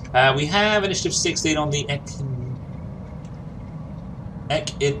 We have initiative 16 on the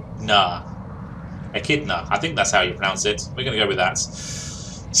Echidna. I think that's how you pronounce it. We're going to go with that.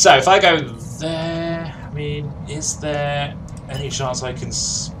 So if I go there, I mean, is there any chance I can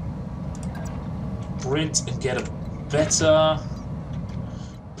sprint and get a better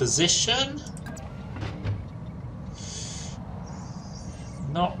position?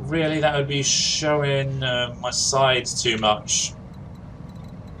 Not really, that would be showing my sides too much.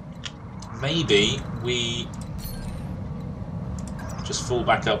 Maybe we just fall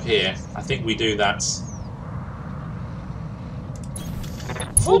back up here. I think we do that.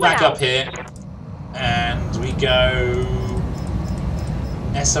 Fall back up here, and we go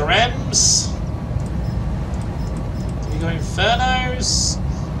SRMs. Do we go Infernos?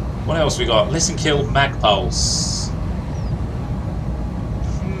 What else we got? Listen, kill, Magpulse.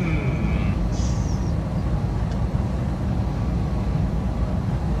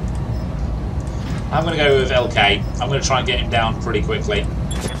 I'm going to go with LK. I'm going to try and get him down pretty quickly.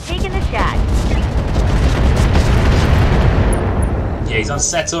 Taking the shot. Yeah, he's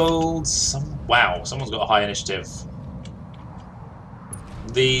unsettled. Wow, someone's got a high initiative.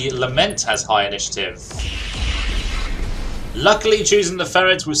 The Lament has high initiative. Luckily, choosing the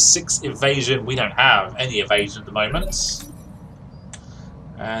Ferret with 6 evasion. We don't have any evasion at the moment.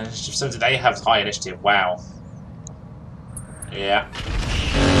 And initiative 7, they have high initiative. Wow. Yeah.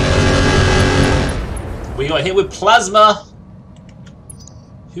 We got hit with Plasma.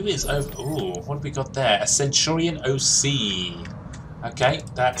 Who is over? Ooh, what have we got there? A Centurion OC. Okay,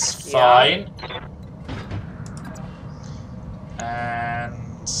 that's fine. And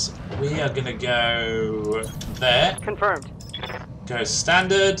we are going to go there. Confirmed. Go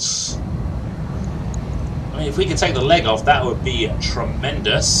standard. I mean, if we could take the leg off, that would be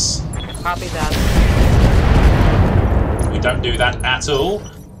tremendous. Copy that. We don't do that at all.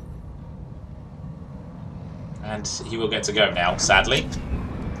 And he will get to go now, sadly.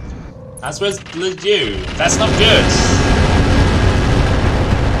 As was you. That's not good.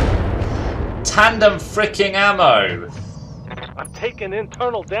 Tandem freaking ammo. I'm taking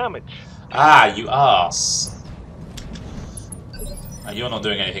internal damage. Ah, you arse. And you're not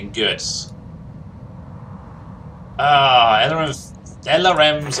doing anything good. Ah, element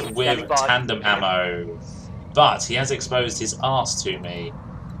LRMs with Standing by. tandem ammo. But he has exposed his arse to me.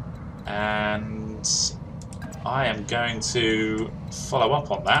 And I am going to follow up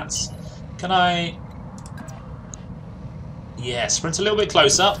on that. Can I... Yeah, sprint a little bit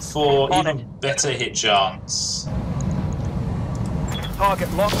closer for On even better hit chance.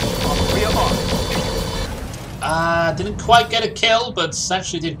 Target locked on rear arc. Didn't quite get a kill, but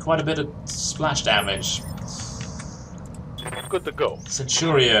actually did quite a bit of splash damage. Good to go.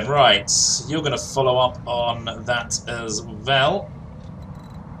 Centurion, right. You're going to follow up on that as well.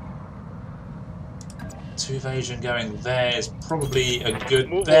 2 evasion going there is probably a good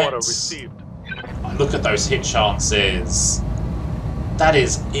Move bet. order received. Oh, look at those hit chances. That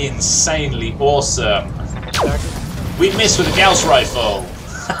is insanely awesome. We missed with a Gauss rifle.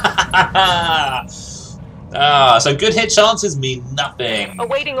 So good hit chances mean nothing.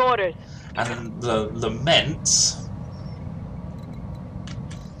 Awaiting orders. And the Lament...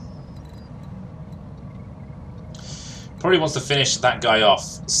 probably wants to finish that guy off.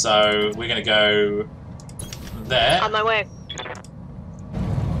 So we're going to go there. On my way.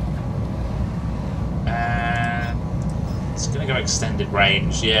 And it's going to go extended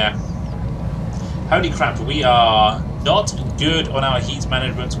range, yeah. Holy crap, we are not good on our heat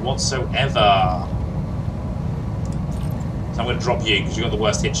management whatsoever. So I'm going to drop you because you've got the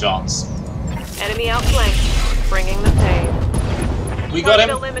worst hit chance. Enemy outflanked. Bringing the pain. We got him.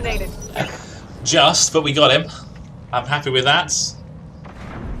 Eliminated. Just, but we got him. I'm happy with that.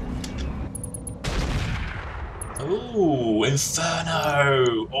 Ooh,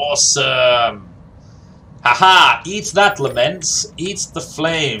 Inferno! Awesome! Haha! Eat that, Lament! Eat the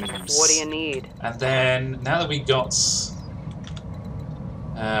flames! What do you need? And then, now that we got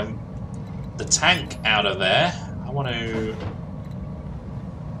the tank out of there, I want to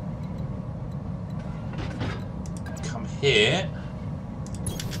come here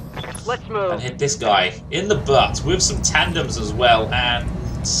Let's move. and hit this guy in the butt with some tandems as well, and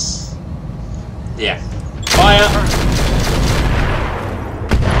yeah, fire.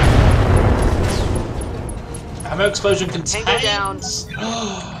 Ammo explosion contained. Tango down.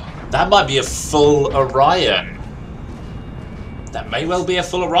 That might be a full Orion. That may well be a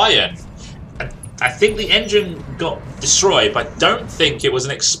full Orion. I think the engine got destroyed, but I don't think it was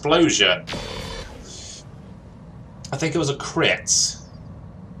an explosion. I think it was a crit.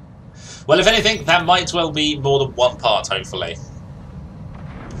 Well, if anything, that might well be more than one part, hopefully.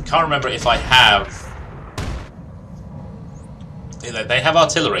 I can't remember if I have... They have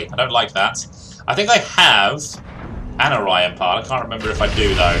artillery. I don't like that. I think I have an Orion part. I can't remember if I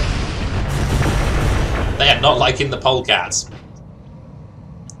do, though. They are not liking the polecats.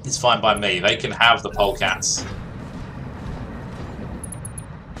 It's fine by me. They can have the polecats.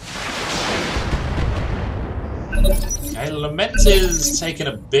 Okay, Lament is taking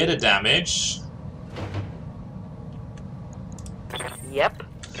a bit of damage. Yep.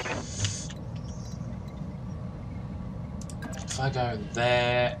 If I go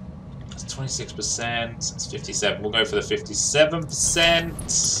there, that's 26%, it's 57. We'll go for the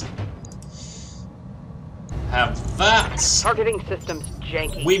 57%. Have that. Targeting systems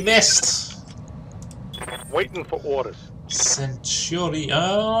janky. We missed. Waiting for orders.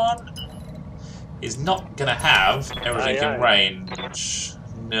 Centurion is not going to have everything Aye, in aye. range.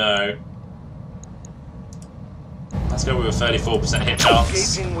 No. Let's go with a 34% hit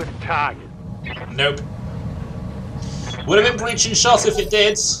chance. Engaging with target. Nope. Would have been breaching shot if it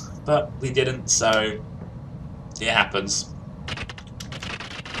did, but we didn't, so it happens.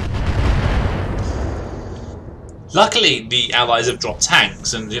 Luckily, the Allies have dropped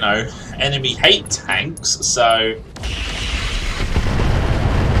tanks, and, you know, enemy hate tanks, so...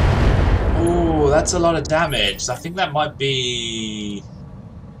 Ooh, that's a lot of damage. I think that might be...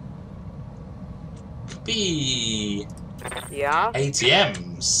 Could be... Yeah?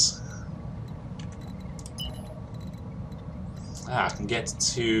 ATMs. I can get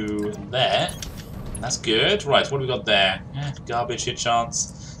to there. That's good. Right, what have we got there? Garbage hit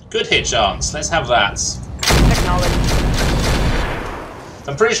chance. Good hit chance. Let's have that. Technology.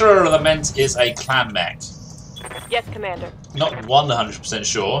 I'm pretty sure Lament is a clan mech. Yes, Commander. Not 100%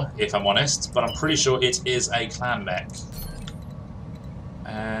 sure, if I'm honest, but I'm pretty sure it is a clan mech.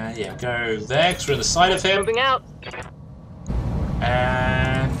 Yeah, go there, because we're in the side of him. Moving out.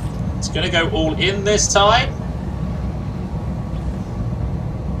 And it's going to go all in this time.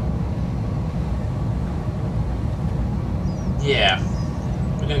 Yeah,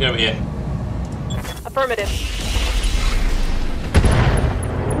 we're going to go in. Affirmative.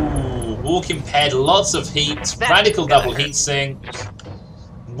 Ooh, walking ped, lots of heat, radical double heat sink.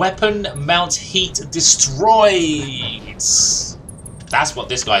 Weapon mount heat destroyed. That's what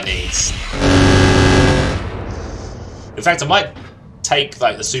this guy needs. In fact, I might take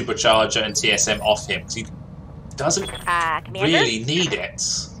like the supercharger and TSM off him because he doesn't Commander? really need it.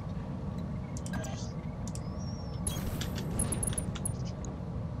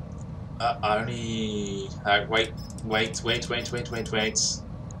 Only wait.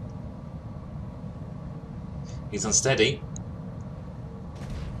 He's unsteady.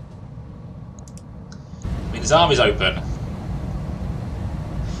 I mean, his arm is open.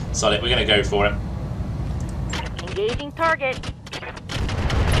 Solid, we're gonna go for him. Engaging target.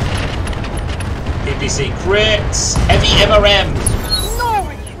 PPC crits. Heavy MRM. No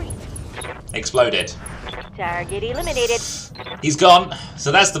retreat. Exploded. Target eliminated. He's gone.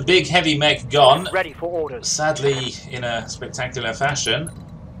 So that's the big heavy mech gone. Ready for orders. Sadly, in a spectacular fashion.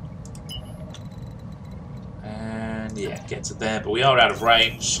 And yeah, gets it there, but we are out of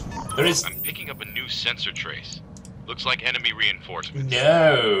range. There is... I'm picking up a new sensor trace. Looks like enemy reinforcements.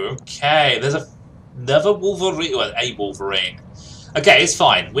 No, okay. There's another Wolverine, well, a Wolverine. Okay, it's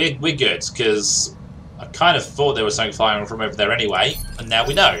fine. We're good, because I kind of thought there was something firing from over there anyway, and now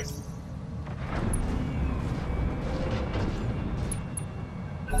we know.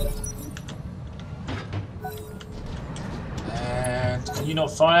 And can you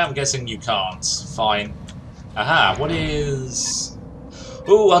not fire? I'm guessing you can't. Fine. Aha, what is...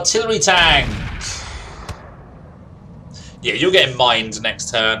 Ooh, artillery tank! Yeah, you're getting mined next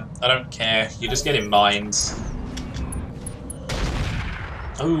turn. I don't care. You're just getting mined.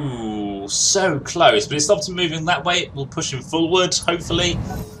 Ooh, so close. But it stopped him moving that way. We'll push him forward, hopefully.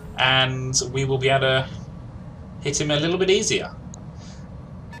 And we will be able to hit him a little bit easier.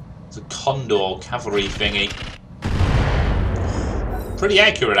 It's a Condor cavalry thingy. Pretty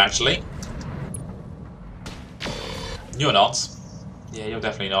accurate, actually. You're not. Yeah, you're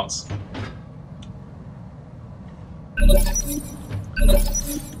definitely not.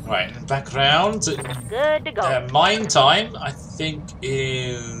 Right, back round. Good to go. Mine time, I think,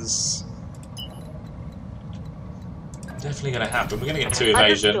 is definitely going to happen. We're going to get 2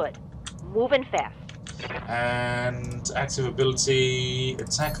 evasion. Understood. Moving fast. And active ability,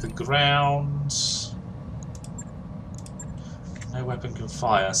 attack the ground. No weapon can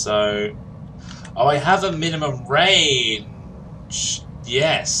fire, so... Oh, I have a minimum range.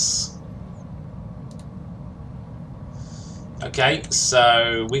 Yes. Okay,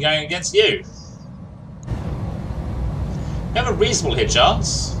 so we're going against you. We have a reasonable hit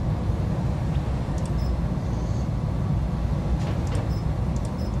chance.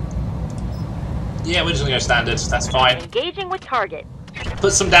 Yeah, we're just gonna go standard. That's fine. Engaging with target.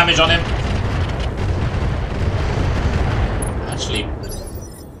 Put some damage on him. Actually,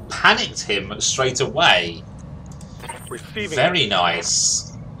 panicked him straight away. Receiving. Very nice.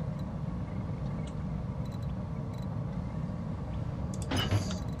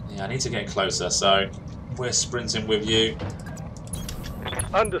 Yeah, I need to get closer, so we're sprinting with you.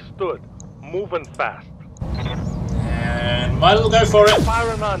 Understood. Moving fast. And might as well go for it.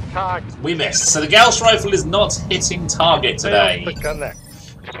 Firing on target. We missed. So the Gauss rifle is not hitting target today. Failed to connect.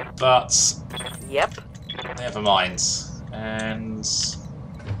 But Yep. never mind. And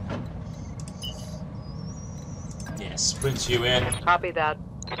yeah, sprint you in. Copy that.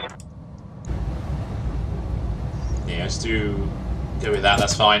 Yeah, let's go with that.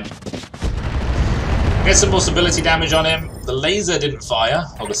 That's fine. Get some more stability damage on him. The laser didn't fire,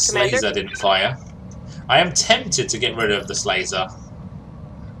 or the Slazer didn't fire. I am tempted to get rid of the Slazer.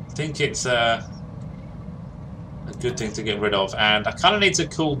 I think it's a good thing to get rid of, and I kind of need to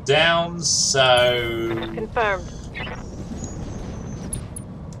cool down, so Confirmed.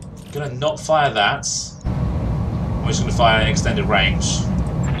 I'm gonna not fire that. I'm just gonna fire extended range.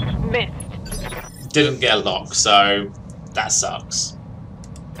 Missed. Didn't get a lock, so that sucks.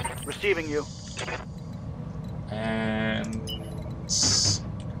 Receiving you. And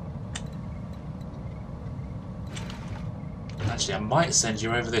actually, I might send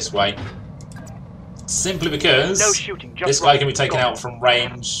you over this way. Simply because No shooting, just this guy can be taken out from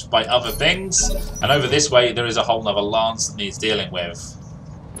range by other things, and over this way there is a whole nother lance that needs dealing with.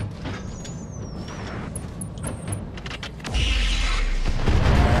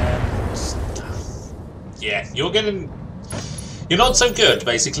 And yeah, you're not so good,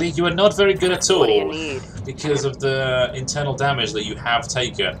 basically. You are not very good at all. What do you need? Because of the internal damage that you have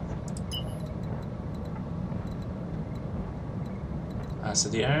taken. So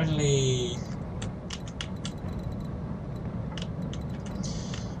the only...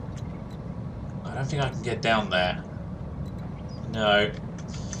 I don't think I can get down there. No.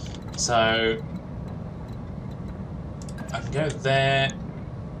 So... I can go there.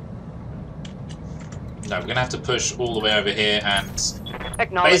 No, we're going to have to push all the way over here and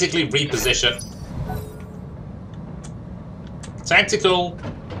Acknowledged. Basically reposition. Tactical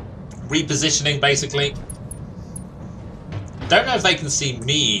repositioning, basically. Don't know if they can see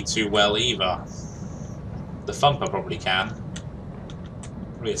me too well either. The Thumper probably can.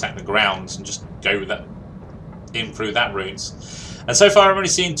 Probably attack the ground and just go with that, in through that route. And so far, I've only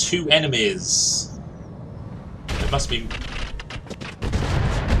seen 2 enemies. There must be.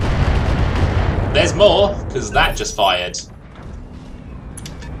 There's more, because that just fired.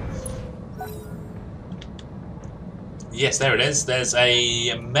 Yes, there it is. There's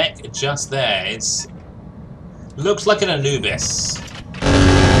a mech just there. It's looks like an Anubis.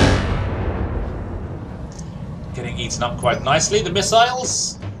 Getting eaten up quite nicely. The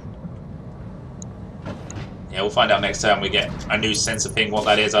missiles. Yeah, we'll find out next time we get a new sensor ping what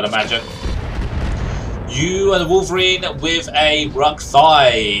that is, I'd imagine. You are the Wolverine with a Ruck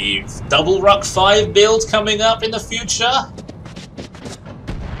 5. Double Ruck 5 build coming up in the future.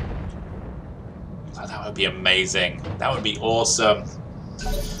 Oh, that would be amazing. That would be awesome.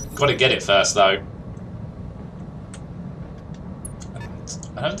 Got to get it first, though.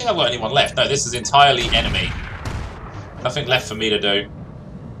 I don't think I've got anyone left. No, this is entirely enemy. Nothing left for me to do.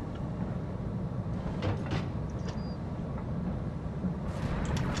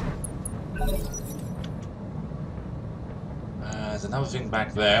 There's another thing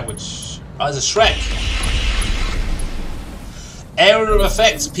back there, which... Oh, there's a Shrek! Area of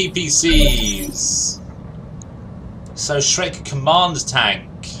Effects PPCs. So Shrek Command Tank.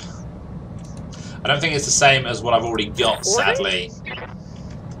 I don't think it's the same as what I've already got, sadly.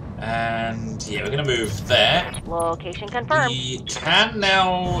 And yeah, we're going to move there. Location confirmed. We can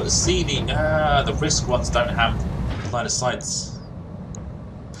now see the risk ones don't have line of sight.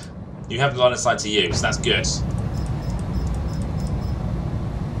 You have line of sight to use, that's good.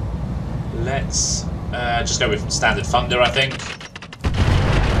 Let's just go with standard Thunder, I think.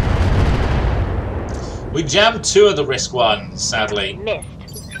 We jammed 2 of the risk ones, sadly. Missed.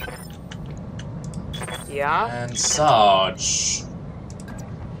 Yeah. And Sarge.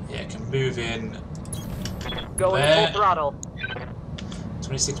 Yeah, can move in. Going there. full throttle.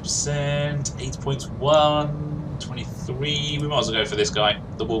 26%, 8.1, 23. We might as well go for this guy,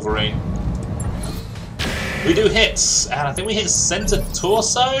 the Wolverine. We do hits, and I think we hit center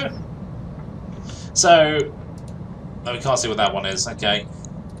torso. So, no, we can't see what that one is. Okay.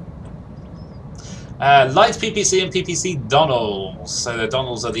 Light PPC and PPC Donalds. So the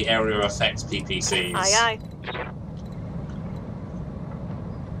Donalds are the area effect PPCs. Aye, aye.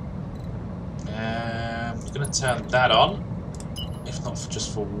 I'm going to turn that on, if not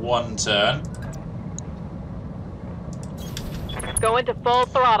just for 1 turn. Going to full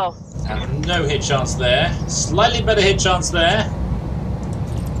throttle. And no hit chance there. Slightly better hit chance there.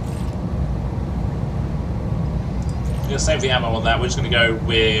 I'm going to save the ammo on that. We're just going to go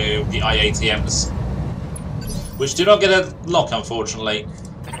with the IATMs, which do not get a lock, unfortunately.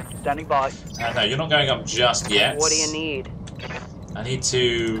 Standing by. No, you're not going up just yet. What do you need? I need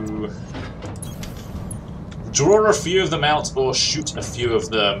to draw a few of them out or shoot a few of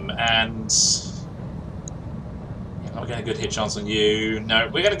them, and I'm not getting a good hit chance on you. No,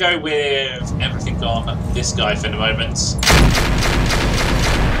 we're going to go with everything on this guy for the moment.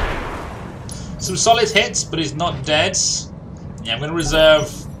 Some solid hits, but he's not dead. Yeah, I'm going to reserve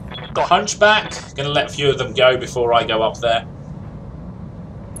Hunchback. Going to let a few of them go before I go up there.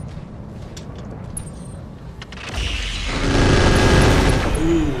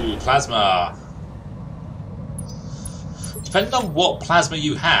 Ooh, plasma. Depending on what plasma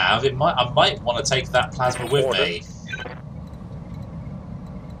you have, I might want to take that plasma with me.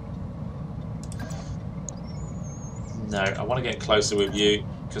 No, I want to get closer with you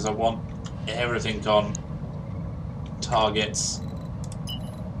because I want everything on targets.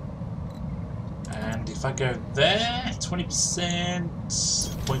 And if I go there, 20%,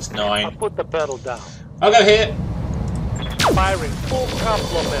 0.9. I'll put the pedal down. I'll go here. Firing full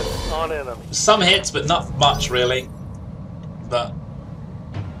complement on enemy. Some hits, but not much really. But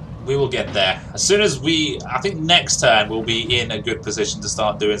we will get there. As soon as I think next turn we'll be in a good position to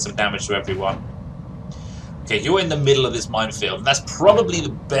start doing some damage to everyone. Okay, you're in the middle of this minefield. And that's probably the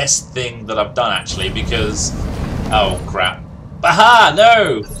best thing that I've done, actually, because... Oh, crap. Aha!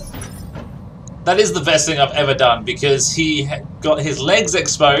 No! That is the best thing I've ever done, because he got his legs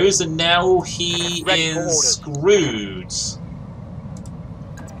exposed, and now he is screwed.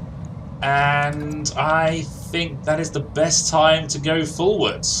 And I think that is the best time to go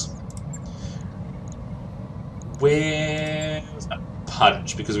forwards with a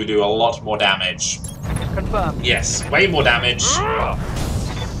punch, because we do a lot more damage. Confirmed. Yes, way more damage.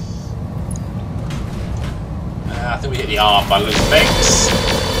 I think we hit the arm by the looks of things.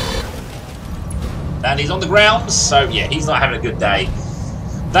 And he's on the ground, so yeah, he's not having a good day.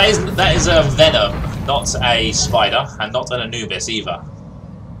 That is a Venom, not a Spider, and not an Anubis either.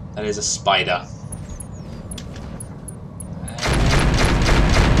 That is a Spider.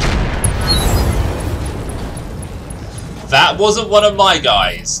 That wasn't one of my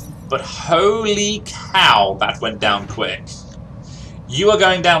guys, but holy cow, that went down quick. You are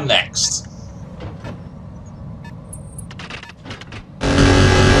going down next.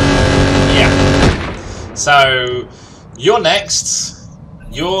 Yeah. So, you're next.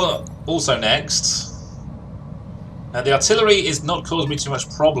 You're also next. Now, the artillery is not causing me too much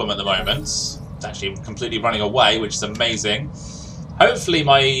problem at the moment. It's actually completely running away, which is amazing. Hopefully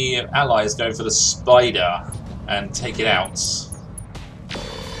my allies go for the Spider and take it out.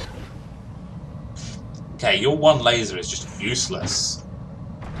 Okay, your one laser is just useless.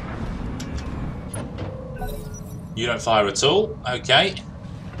 You don't fire at all. Okay.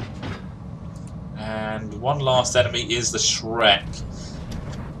 And one last enemy is the Shrek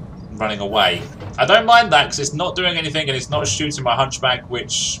running away. I don't mind that because it's not doing anything and it's not shooting my Hunchback,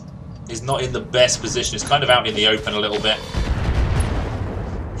 which is not in the best position. It's kind of out in the open a little bit.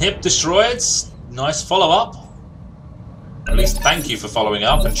 Hip destroyed. Nice follow-up. At least thank you for following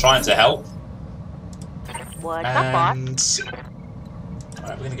up and trying to help. What's up, boss?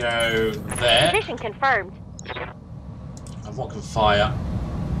 Alright, we're going to go there. Position confirmed. And what can fire?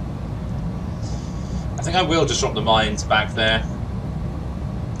 I think I will just drop the mines back there.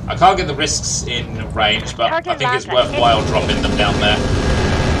 I can't get the risks in range, but I think it's worthwhile dropping them down there.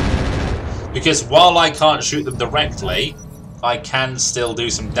 Because while I can't shoot them directly, I can still do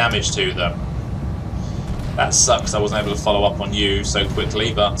some damage to them. That sucks I wasn't able to follow up on you so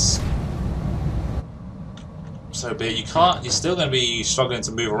quickly, but so be it. You can't, you're still going to be struggling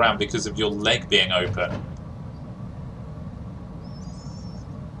to move around because of your leg being open.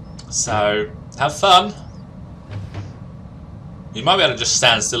 So, have fun. You might be able to just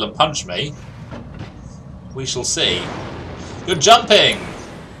stand still and punch me. We shall see. You're jumping!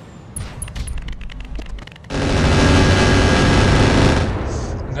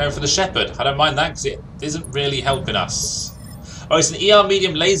 I'm going for the Shepherd. I don't mind that because it isn't really helping us. Oh, it's an ER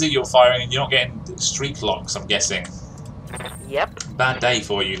medium laser you're firing and you're not getting streak locks, I'm guessing. Yep. Bad day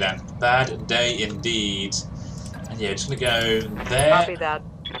for you then. Bad day indeed. And yeah, just going to go there. Copy that.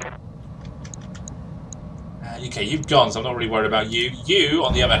 Okay, you've gone, so I'm not really worried about you. You,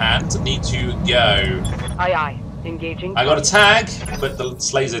 on the other hand, need to go. Aye, aye. Engaging. I got a tag, but the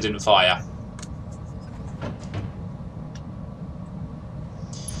laser didn't fire.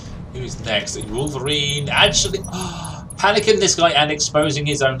 Who's next? Wolverine. Actually, panicking this guy and exposing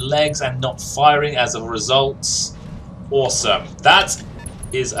his own legs and not firing as a result. Awesome. That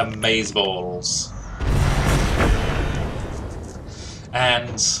is amazeballs.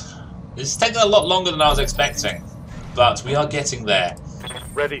 And it's taken a lot longer than I was expecting, but we are getting there.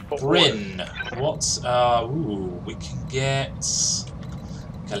 Ready for Bryn, what? Ooh, we can get.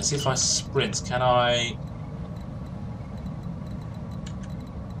 Okay, let's see if I sprint. Can I?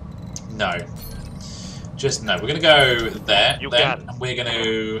 No. Just no. We're gonna go there. You then got it. And we're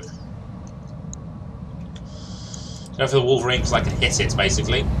gonna go for the Wolverine because I can hit it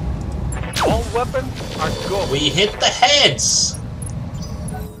basically. all weapons are go. We hit the heads.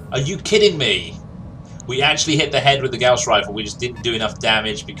 Are you kidding me? We actually hit the head with the Gauss rifle. We just didn't do enough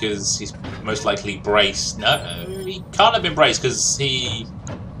damage because he's most likely braced. No, he can't have been braced because he...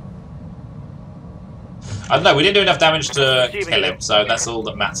 I don't know, we didn't do enough damage to kill him, so that's all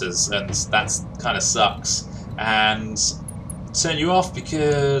that matters, and that kind of sucks. And turn you off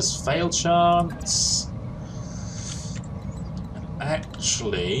because fail chance.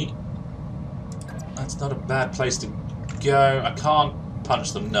 Actually, that's not a bad place to go. I can't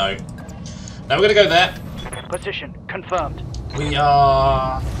punch them, no. Now we're going to go there. Position confirmed. We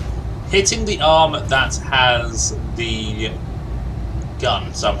are hitting the arm that has the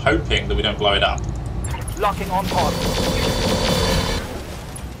gun, so I'm hoping that we don't blow it up. Locking on target.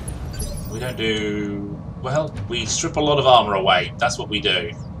 We don't do... well, we strip a lot of armor away. That's what we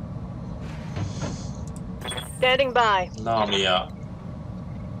do. Standing by. Lamia.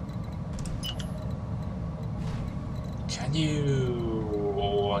 Can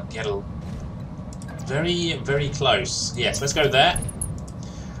you get a... very, very close. Yes, let's go there.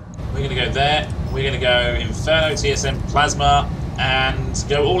 We're going to go there. We're going to go Inferno, TSM, Plasma, and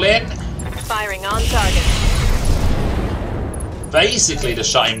go all in. Firing on target. Basically to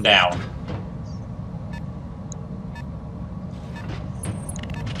shut him down.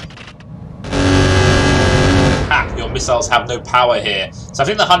 Ha! Your missiles have no power here. So I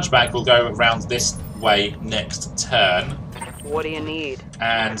think the Hunchback will go around this way next turn What do you need?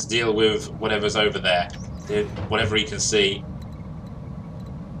 and deal with whatever's over there. Whatever he can see.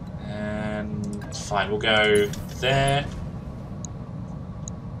 And fine, we'll go there.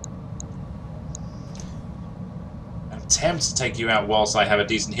 I'm tempted to take you out whilst I have a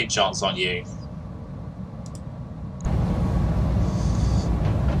decent hit chance on you.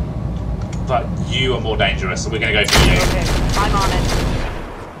 But you are more dangerous, so we're going to go for you. Okay, I'm on it.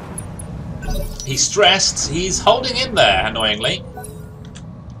 He's stressed. He's holding in there, annoyingly.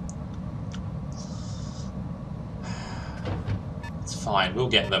 It's fine. We'll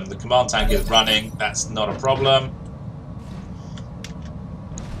get them. The command tank is running. That's not a problem.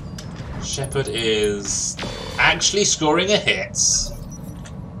 Shepard is actually scoring a hit.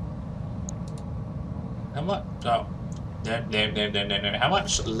 How much? Oh. No. How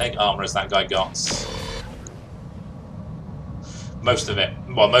much leg armor has that guy got? Most of it.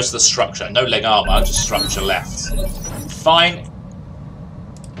 Well, most of the structure. No leg armor, just structure left. Fine.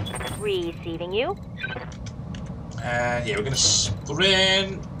 Receiving you. And yeah, we're going to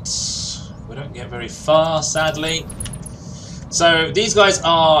sprint. We don't get very far, sadly. So these guys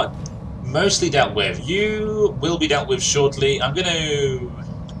are mostly dealt with. You will be dealt with shortly. I'm going to...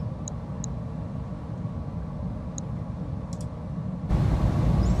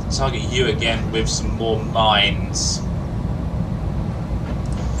 target you again with some more mines.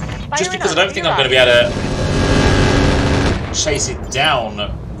 Just because I don't think I'm going to be able to chase it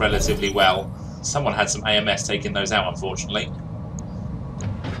down relatively well. Someone had some AMS taking those out, unfortunately.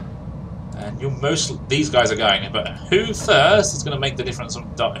 And these guys are going, but who first is going to make the difference on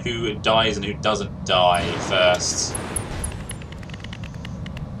who dies and who doesn't die first?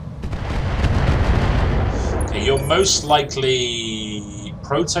 Okay, you're most likely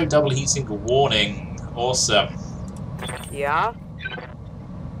Proto double heatsink warning. Awesome. Yeah?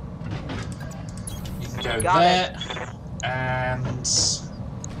 You can go Got there. And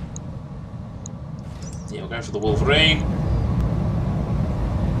yeah, we'll go for the Wolverine.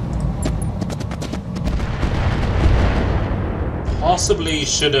 Possibly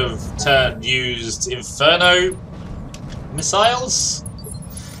should have used Inferno missiles.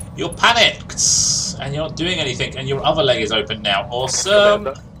 You're panicked, and you're not doing anything, and your other leg is open now. Awesome.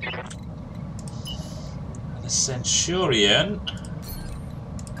 And the Centurion.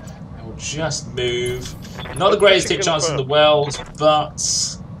 I will just move. Not the greatest hit chance in the world, but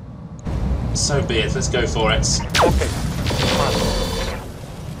so be it. Let's go for it. Okay.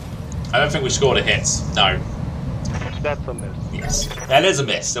 I don't think we scored a hit. No. That's a miss. Yes, that is a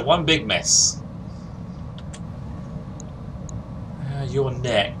miss. A one big miss. You're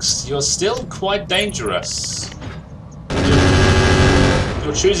next. You're still quite dangerous.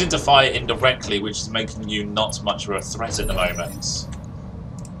 You're choosing to fire indirectly, which is making you not much of a threat at the moment.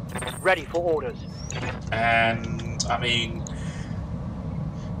 Ready for orders. And, I mean,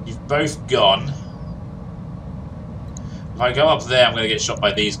 you've both gone. If I go up there, I'm going to get shot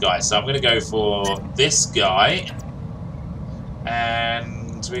by these guys. So I'm going to go for this guy.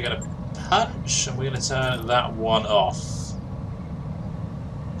 And we're going to punch, and we're going to turn that one off.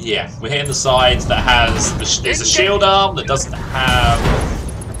 Yeah, we're hitting the sides that has... There's a shield arm that doesn't have...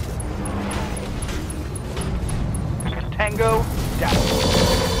 Tango down.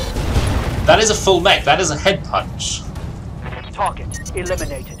 That is a full mech. That is a head punch. Target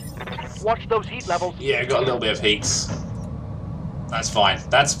eliminated. Watch those heat levels. Yeah, got a little bit of heat. That's fine.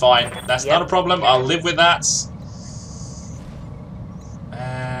 That's fine. That's not a problem. I'll live with that.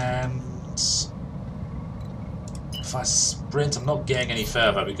 And... if I sprint, I'm not getting any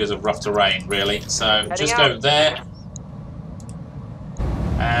further because of rough terrain, really. So just go there.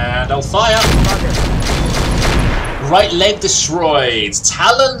 And I'll fire. Right leg destroyed.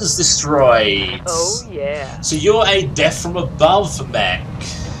 Talons destroyed. Oh, yeah. So you're a death from above mech.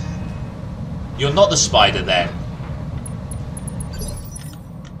 You're not the spider then.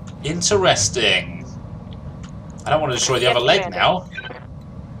 Interesting. I don't want to destroy the other leg now.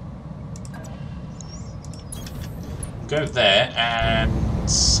 Go there and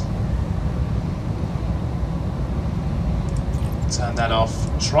turn that off.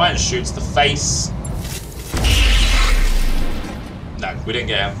 Try and shoot the face. No, we didn't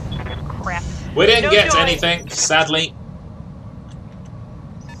get him. Crap. We didn't No get joy. anything, sadly.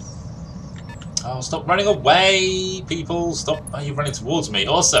 Oh, stop running away, people. Stop. Oh, you're running towards me.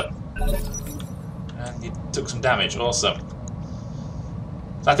 Awesome. And you took some damage. Awesome.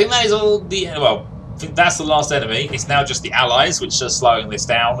 So I think that is all the... well, I think that's the last enemy. It's now just the allies, which are slowing this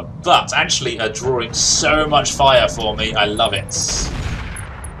down, but actually are drawing so much fire for me. I love it.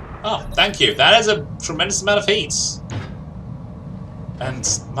 Oh, thank you. That is a tremendous amount of heat. And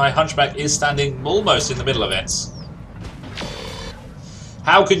my hunchback is standing almost in the middle of it.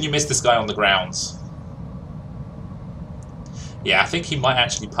 How can you miss this guy on the ground? Yeah, I think he might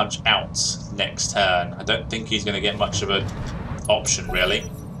actually punch out next turn. I don't think he's going to get much of an option, really.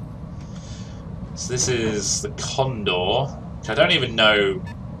 So this is the Condor, which I don't even know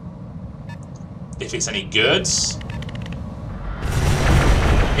if it's any good.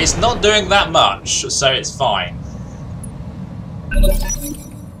 It's not doing that much, so it's fine.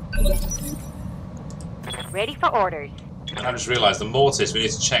 Ready for orders. And I just realised the Mortis, we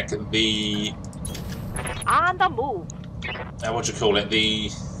need to check the... On the move. what do you call it? The...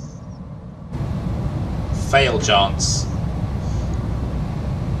 fail chance.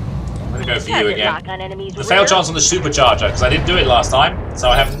 I'm going to go for you again. The fail chance on the supercharger, because I didn't do it last time, so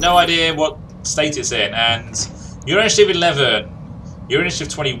I have no idea what state it's in. And you're initiative 11, you're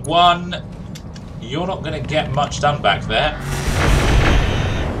initiative 21. You're not going to get much done back there.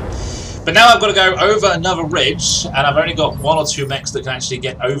 But now I've got to go over another ridge, and I've only got 1 or 2 mechs that can actually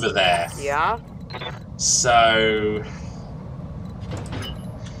get over there. Yeah? So...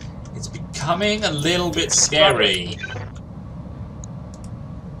 it's becoming a little bit scary.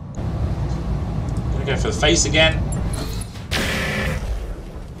 I'm going to go for the face again.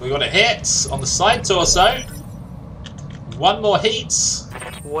 We got a hit on the side torso. 1 more heat.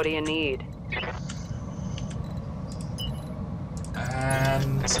 What do you need?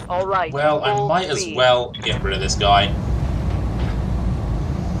 And... All right. well, I might as well get rid of this guy.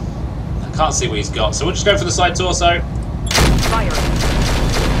 I can't see what he's got, so we'll just go for the side torso. Fire.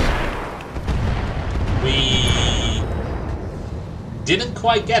 We... didn't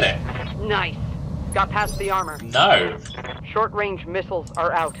quite get it. Nice. Got past the armor. No. Short-range missiles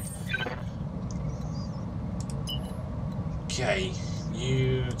are out. Okay,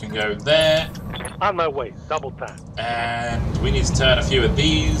 you can go there. On my way. Double tap. And we need to turn a few of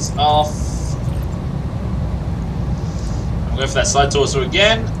these off. I'm going for that side torso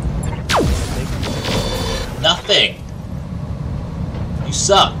again. Nothing. You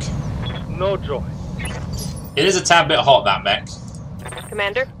suck. No joy. It is a tad bit hot, that mech.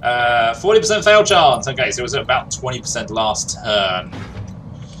 Commander? 40% fail chance. Okay, so it was at about 20% last turn.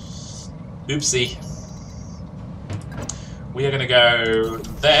 Oopsie. We are going to go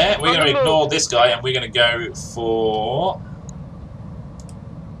there. We're going to ignore this guy, and we're going to go for...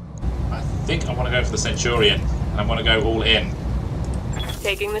 I think I want to go for the Centurion. I want to go all in.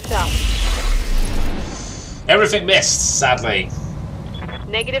 Taking the shot. Everything missed, sadly.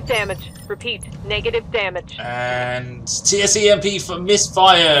 Negative damage. Repeat. Negative damage. And TSEMP for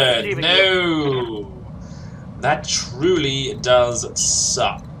misfired. No. That truly does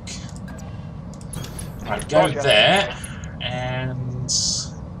suck. Right, go there. And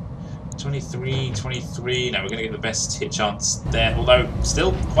 23, 23. No, we're going to get the best hit chance there, although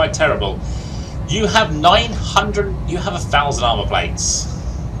still quite terrible. You have 900. You have 1,000 armor plates.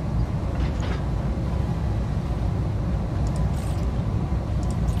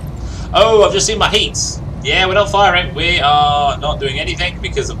 Oh, I've just seen my heats. Yeah, we're not firing. We are not doing anything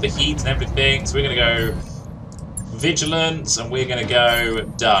because of the heat and everything. So we're going to go vigilance, and we're going to go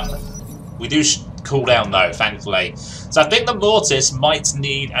done. We do cool down though, thankfully. So I think the Mortis might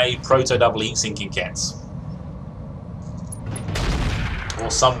need a proto-double heat sinking kit.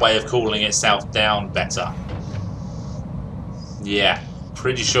 Or some way of cooling itself down better. Yeah,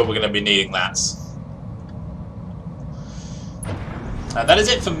 pretty sure we're going to be needing that. And that is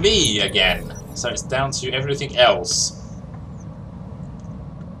it for me again. So it's down to everything else.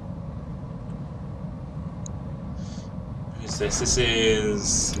 Who's this? This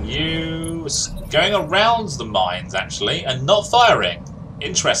is you going around the mines actually and not firing.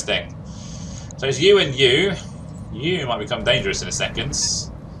 Interesting. So it's you and you. You might become dangerous in a second.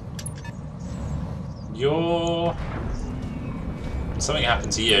 You're... something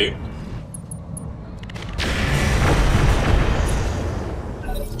happened to you.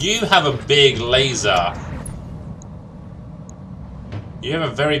 You have a big laser. You have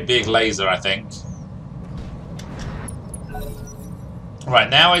a very big laser, I think. Right,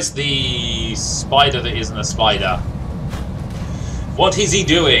 now it's the spider that isn't a spider. What is he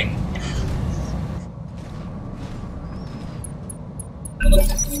doing?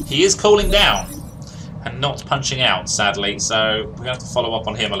 He is cooling down and not punching out, sadly, so we're going to have to follow up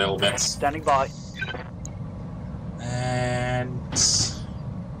on him a little bit. Standing by. And... it's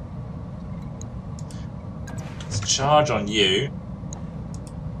a charge on you.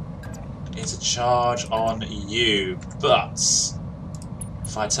 It's a charge on you, but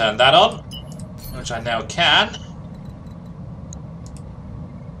if I turn that on, which I now can,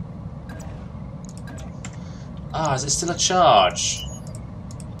 is it still a charge?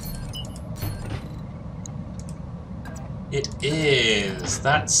 It is.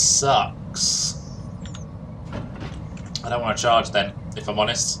 That sucks. I don't want to charge then, if I'm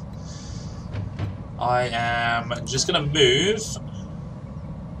honest. I am just going to move.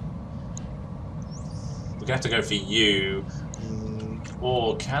 We're going to have to go for you.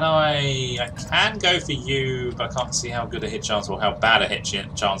 Or can I... I can go for you, but I can't see how good a hit chance or how bad a hit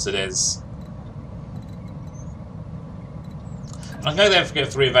chance it is. I'll go there for go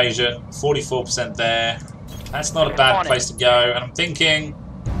 3 evasion, 44% there. That's not a bad place to go, and I'm thinking...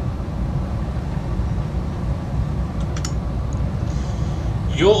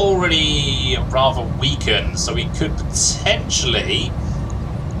 You're already rather weakened, so we could potentially...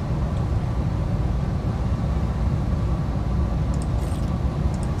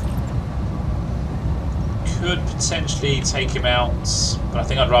 take him out, but I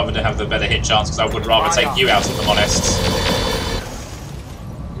think I'd rather have the better hit chance because I would rather take you out, if I'm honest.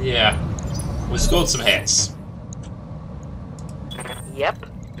 Yeah, we scored some hits. Yep.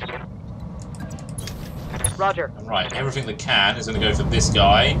 Roger. Right, everything that can is going to go for this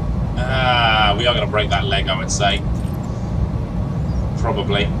guy. We are going to break that leg, I would say.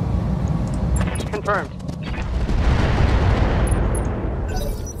 Probably. Confirmed.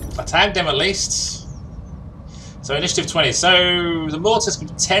 I tagged him at least. So initiative 20. So the mortars can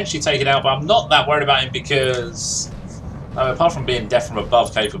potentially take it out, but I'm not that worried about him because, apart from being death from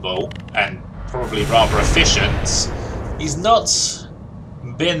above capable and probably rather efficient, he's not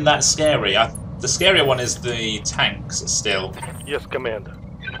been that scary. The scarier one is the tanks still. Yes, Commander.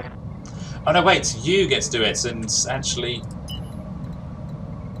 Oh no, wait, you get to do it, and actually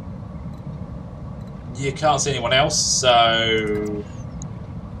you can't see anyone else, so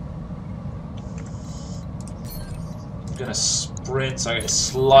I'm gonna sprint so I get a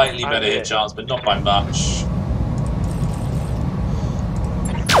slightly better hit chance, but not by much.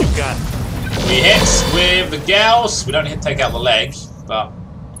 Got it. We hit with the Gauss. We don't hit take out the leg, but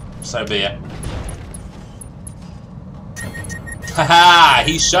so be it. Haha!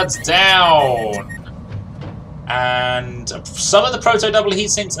 He shuts down! And some of the proto double heat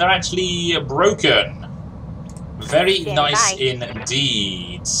sinks are actually broken. Very nice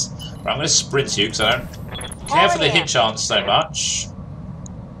indeed. Right, I'm going to sprint you because I don't care for the hit chance so much.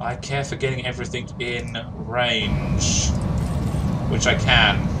 I care for getting everything in range, which I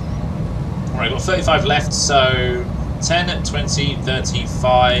can. Alright, I've got 35 left, so 10, 20,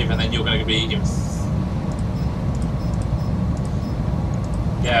 35, and then you're going to be in...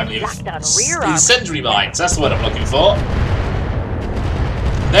 Yeah, incendiary mines, that's the word I'm looking for.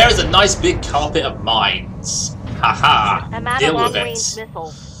 There is a nice big carpet of mines. Haha, deal with it.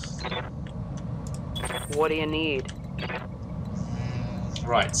 What do you need?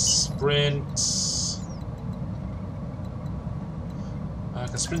 Right, sprint. I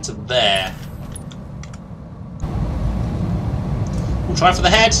can sprint to there. We'll try for the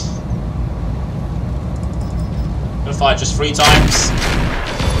head. Gonna fire just 3 times.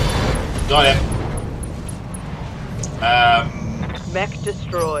 Got him. Mech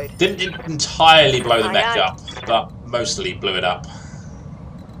destroyed. Didn't entirely blow the mech up, but mostly blew it up.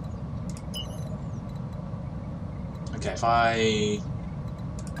 Okay, if I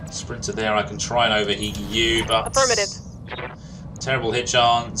sprint to there, I can try and overheat you, but... Affirmative. Terrible hit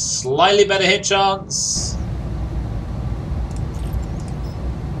chance. Slightly better hit chance.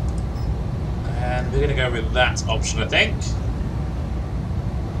 And we're going to go with that option, I think.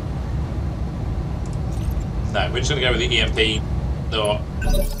 No, we're just going to go with the EMP, or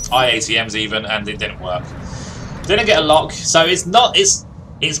IATMs even, and it didn't work. Didn't get a lock, so it's not. It's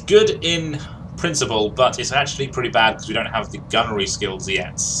good in principle, but it's actually pretty bad because we don't have the gunnery skills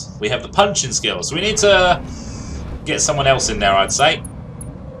yet. We have the punching skills, so we need to get someone else in there, I'd say.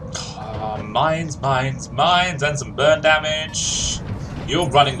 Mines, mines, mines, and some burn damage. You're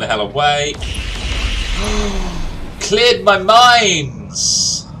running the hell away. Cleared my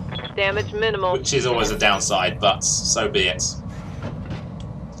mines! Damage minimal. Which is always a downside, but so be it.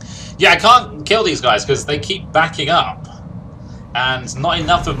 Yeah, I can't kill these guys because they keep backing up. And not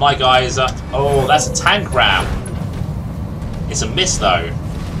enough of my guys are... Oh, that's a tank ram. It's a miss, though.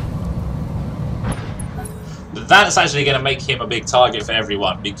 But that's actually going to make him a big target for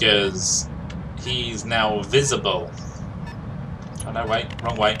everyone because he's now visible. Oh, no, wait.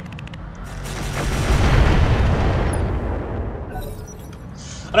 Wrong way.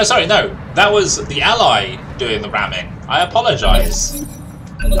 Oh, no, sorry, no. That was the ally doing the ramming. I apologise.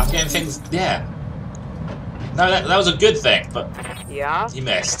 I'm getting things... Yeah. No, that was a good thing, but... Yeah? He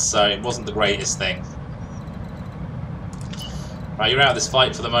missed, so it wasn't the greatest thing. Right, you're out of this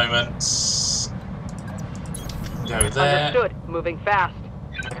fight for the moment. Go there. Understood. Moving fast.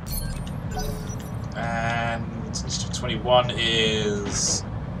 And... 21 is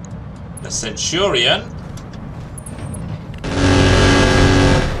the Centurion.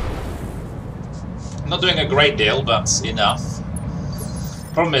 Not doing a great deal, but enough.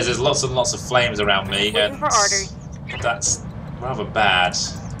 Problem is, there's lots and lots of flames around me, and for orders. that's rather bad.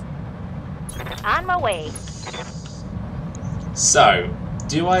 On my way. So,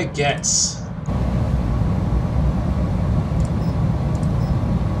 do I get...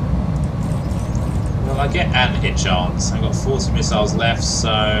 Well, I get an hit chance. I've got 40 missiles left, so...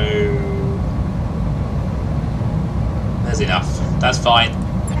 There's enough. That's fine.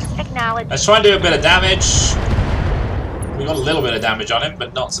 Acknowledge. Let's try and do a bit of damage. We got a little bit of damage on him,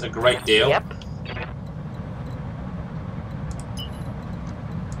 but not a great deal. Yep.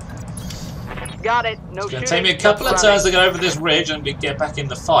 Got it. No It's going shooting. to take me a couple of Just turns to get over this ridge and we get back in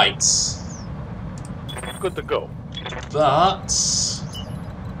the fight. Good to go. But...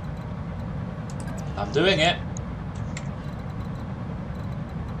 I'm doing it.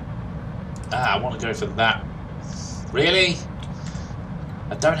 I want to go for that. Really?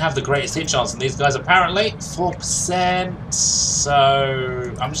 I don't have the greatest hit chance on these guys apparently. 4%.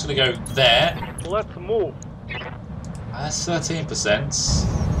 So I'm just going to go there. Let's move. That's 13%.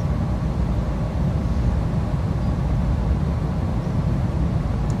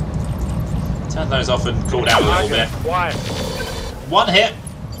 Turn those off and cool down a little bit. Quiet. One hit.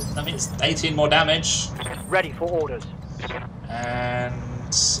 That means 18 more damage. Ready for orders. And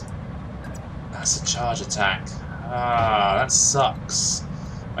that's a charge attack. Ah, that sucks.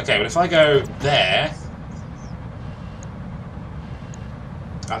 Okay, but if I go there,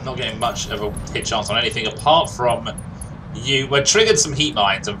 I'm not getting much of a hit chance on anything apart from you. We're triggered some heat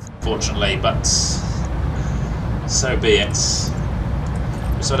mines, unfortunately, but so be it.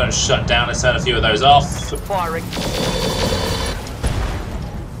 So I don't shut down, let's turn a few of those off. Firing.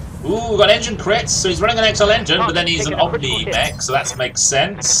 Ooh, got engine crits, so he's running an XL engine, but then he's an Taking a critical Omni hit. mech, so that makes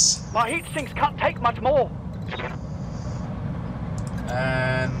sense. My heat sinks can't take much more.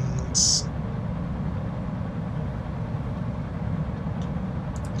 And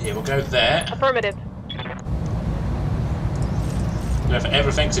yeah, we'll go there. Affirmative. Go for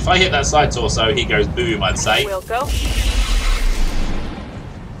everything. 'Cause if I hit that side torso, he goes boom, I'd say. We'll go.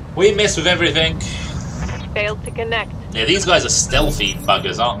 We miss with everything. Failed to connect. Yeah, these guys are stealthy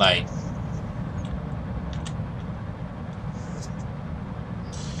buggers, aren't they?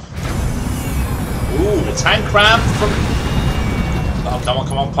 Ooh, tank ram from... Oh,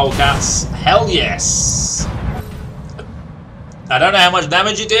 come on, polecats. Hell yes! I don't know how much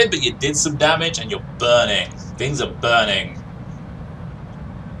damage you did, but you did some damage and you're burning. Things are burning.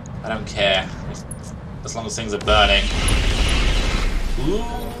 I don't care. As long as things are burning.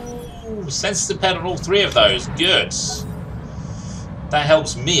 Ooh, sensitive pet on all three of those. Good. That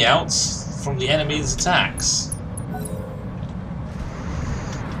helps me out from the enemy's attacks.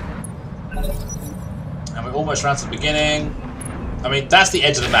 And we're almost around to the beginning. I mean, that's the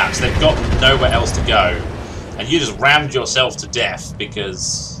edge of the map, so they've got nowhere else to go. And you just rammed yourself to death,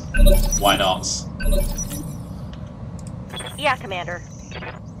 because why not? Yeah, Commander.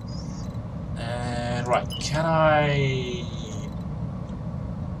 And right, can I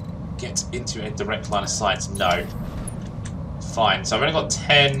get into a direct line of sight? No. Fine, so I've only got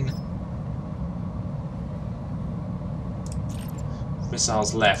 10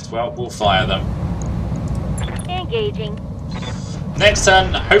 missiles left. Well, we'll fire them. Engaging. Next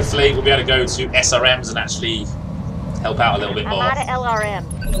turn, hopefully, we'll be able to go to SRMs and actually help out a little bit I'm more. out of LRM.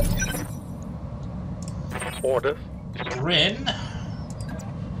 Orders. Bryn.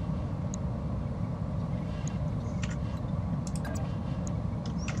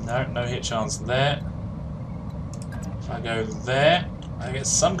 No, no hit chance there. If I go there, I get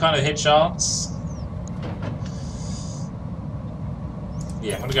some kind of hit chance.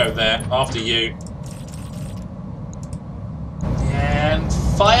 Yeah, I'm going to go there after you. And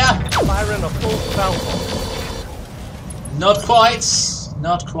fire! Firing a full salvo. Not quite.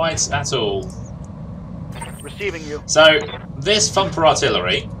 Not quite at all. Receiving you. So, this Thumper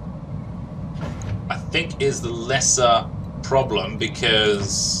artillery, I think, is the lesser problem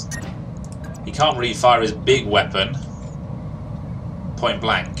because he can't really fire his big weapon point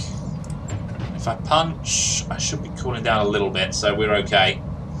blank. If I punch, I should be cooling down a little bit, so we're okay.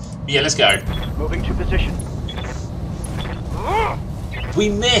 But yeah, let's go. Moving to position. We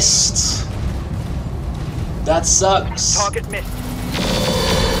missed! That sucks. Target missed.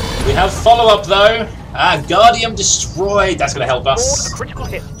 We have follow-up though. Guardian destroyed. That's going to help Board us. a critical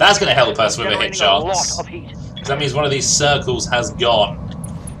hit. That's going to help us with a hit Generating a lot chance. of heat. That means one of these circles has gone.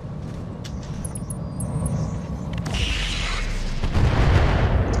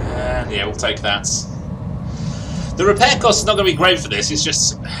 And yeah, we'll take that. The repair cost is not going to be great for this. It's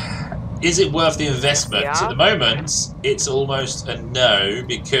just, is it worth the investment? Yeah. At the moment, it's almost a no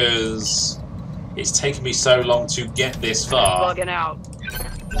because it's taken me so long to get this far. Bugging out.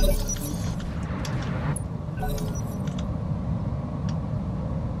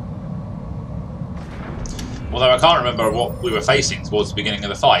 Although I can't remember what we were facing towards the beginning of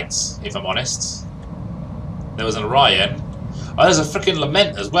the fight, if I'm honest. There was an Orion. Oh, there's a freaking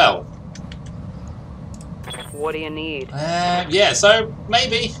Lament as well. What do you need? Yeah, so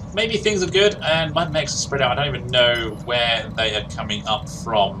maybe things are good, and my mechs are spread out. I don't even know where they are coming up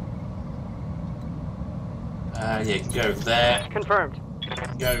from. Yeah, you can go there. Confirmed.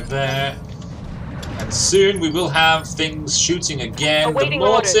 Go there. And soon we will have things shooting again. Awaiting the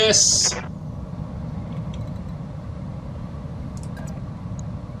Mortis.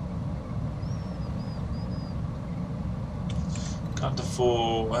 Can't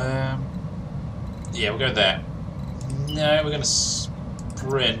afford. Yeah, we'll go there. No, we're going to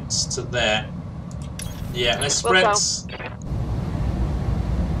sprint to there. Yeah, let's sprint.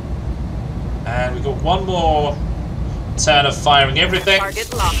 And we've got one more turn of firing everything.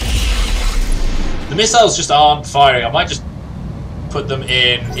 Target locked. The missiles just aren't firing. I might just put them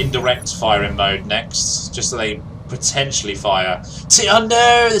in indirect firing mode next, just so they potentially fire. Oh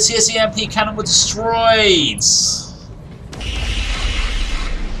no! The TSEMP cannon was destroyed!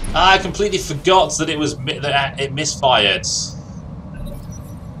 I completely forgot that it misfired.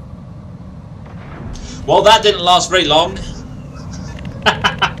 Well, that didn't last very long.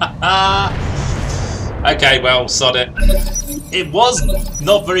 Okay, well, sod it. It was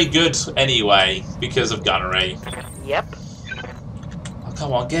not very good anyway, because of gunnery. Yep. Oh,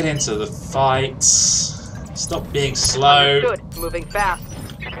 come on, get into the fight. Stop being slow. Understood. Moving fast.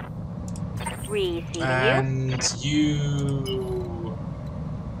 Receiving you. And you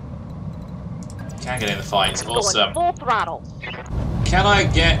can get in the fight. Awesome. Going full throttle. Can I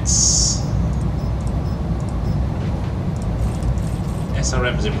get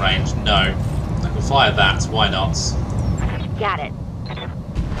SRMs in range? No. I can fire that. Why not? Got it.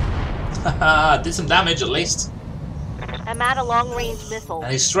 Haha, did some damage at least. I'm at a long-range missile.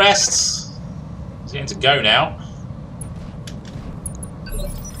 And he's stressed. He's getting to go now.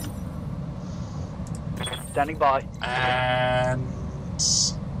 Standing by. And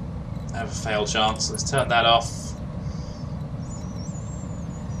I have a fail chance. Let's turn that off.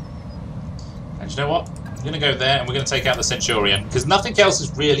 And you know what? I'm going to go there and we're going to take out the Centurion. Because nothing else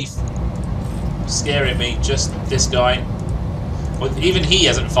is really scaring me. Just this guy. Well, even he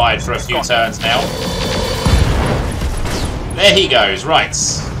hasn't fired for a few turns now. There he goes. Right.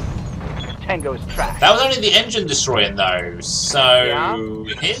 Tango's track. That was only the engine destroying those. So Yeah.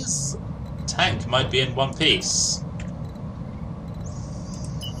 his tank might be in one piece.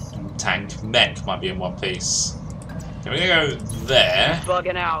 Mech might be in one piece. Okay, we're gonna go there.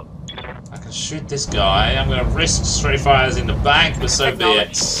 Bugging out. I can shoot this guy. I'm gonna risk stray fires in the back, but so be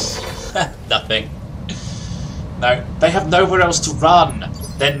it. Nothing. No, they have nowhere else to run.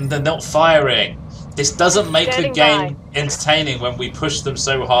 Then they're not firing. This doesn't make the game entertaining when we push them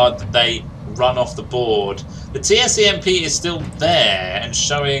so hard that they run off the board. The TSEMP is still there and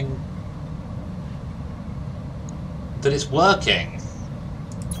showing that it's working.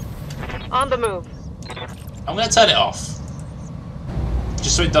 On the move. I'm going to turn it off.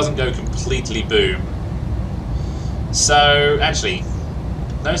 Just so it doesn't go completely boom. So, actually,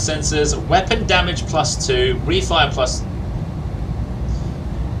 no sensors. Weapon damage +2. Refire plus...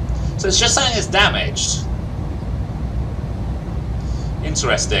 So it's just saying it's damaged.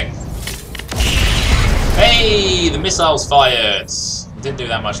 Interesting. Hey! The missile's fired! Didn't do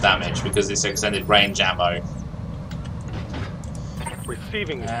that much damage because it's extended range ammo.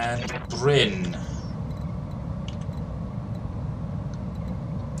 Receiving. And Bryn.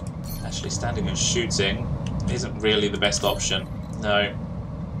 Actually, standing and shooting isn't really the best option. No.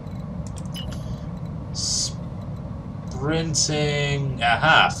 Sprinting.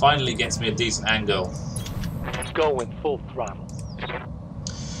 Aha! Finally gets me a decent angle. Going full throttle.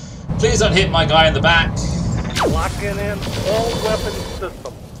 Please don't hit my guy in the back. Locking in all weapon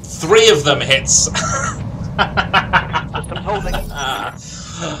systems. 3 of them hits. Systems holding.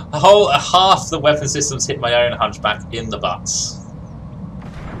 Half the weapon systems hit my own hunchback in the butt.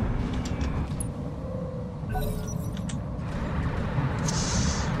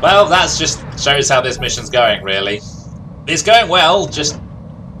 Well, that just shows how this mission's going, really. It's going well, just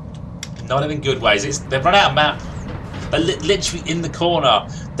not in good ways. They've run out of map. They're literally in the corner.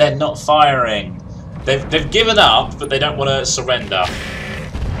 They're not firing. They've given up, but they don't want to surrender.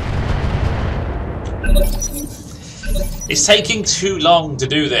 It's taking too long to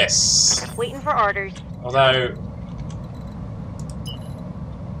do this. Waiting for orders. Although,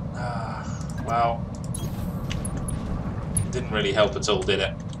 Well, didn't really help at all, did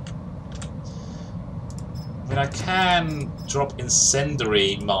it? I mean, I can drop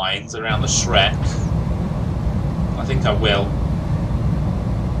incendiary mines around the Shrek. I think I will.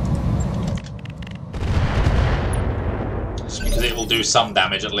 Just because it will do some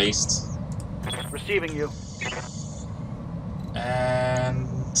damage at least. Receiving you. And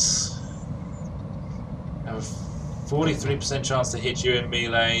I have a 43% chance to hit you in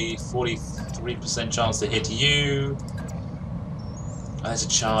melee, 43% chance to hit you. Oh, there's a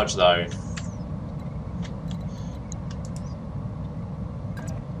charge though.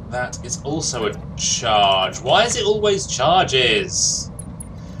 That is also a charge. Why is it always charges?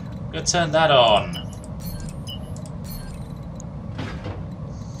 I'm gonna turn that on.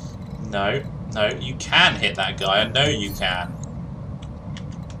 No, no, you can hit that guy. I know you can.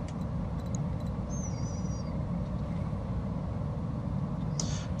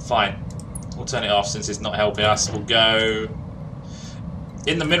 Fine. We'll turn it off since it's not helping us. We'll go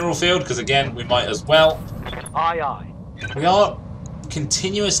in the mineral field because again we might as well. Aye, aye. We are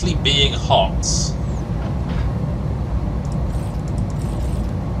continuously being hot.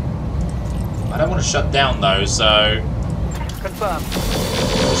 I don't want to shut down though, so Confirmed.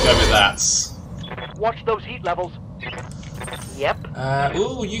 let's go with that. Watch those heat levels. Yep.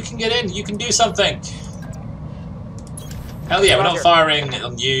 Ooh, you can get in. You can do something. Hell yeah, we're not firing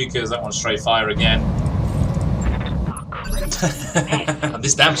on you because I don't want to stray fire again. Oh, crap.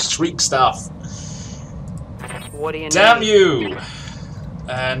 This damn streak stuff. What do you Damn need? you!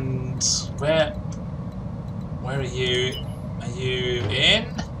 And where are you? Are you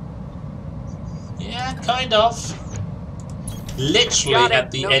in? Yeah, kind of. Literally Got it.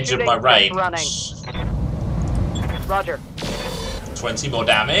 at the No edge of shooting, my just range. running. Roger. 20 more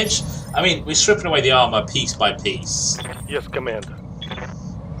damage. I mean, we're stripping away the armor piece by piece. Yes, Commander.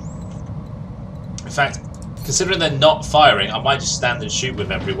 In fact, considering they're not firing, I might just stand and shoot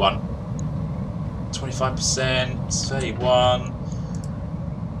with everyone. 25%, 31.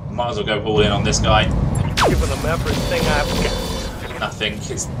 Might as well go all in on this guy. Giving them everything I've got. Nothing.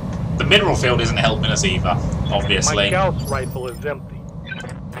 The mineral field isn't helping us either, My obviously. Gauss rifle is empty.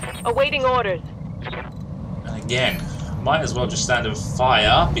 Awaiting orders. And again, might as well just stand and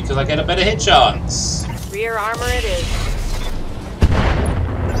fire because I get a better hit chance. Rear armor it is.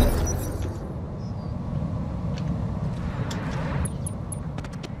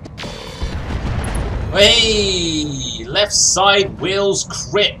 Hey! Left side wheels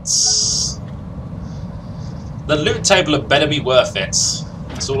crits. The loot table had better be worth it.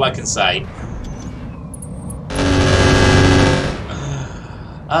 That's all I can say.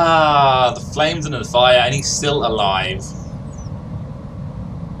 Ah, the flames and the fire, and he's still alive.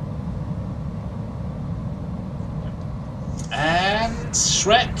 And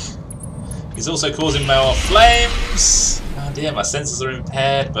Shrek. He's also causing more flames. Oh dear, my sensors are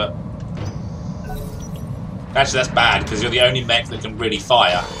impaired, but actually that's bad because you're the only mech that can really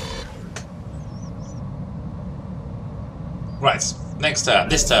fire. Right, next turn,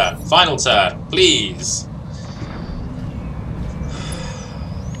 this turn, final turn, please.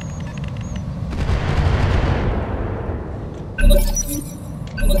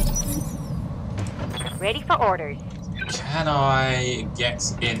 Ready for orders. Can I get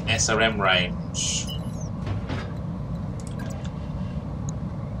in SRM range?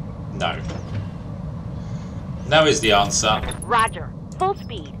 No. No is the answer. Roger. Full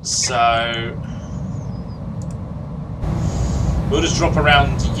speed. So we'll just drop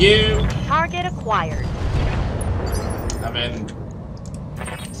around you. Target acquired. I mean,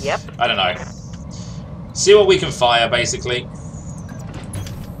 Yep. I don't know. See what we can fire, basically.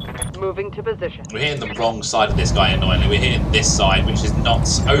 Moving to position. We're hitting the wrong side of this guy, annoyingly. We're hitting this side, which is not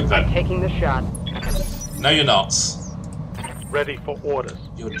open. Taking the shot. No, you're not. Ready for orders.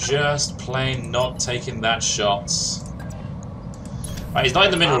 You're just plain not taking that shot. Right, he's not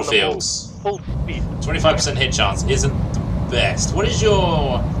in the mineral On the fields. move. Full speed. 25% hit chance isn't the best. What is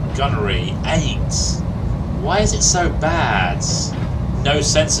your gunnery? 8. Why is it so bad? No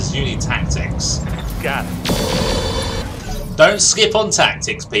sensors, you need tactics. Got it. Don't skip on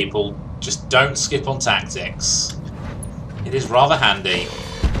tactics, people. Just don't skip on tactics. It is rather handy.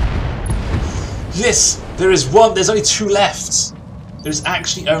 Yes! There is one! There's only 2 left! There's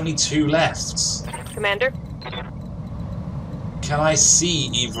actually only 2 left. Commander? Can I see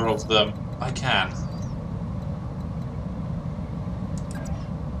either of them? I can.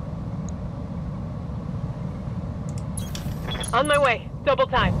 On my way. Double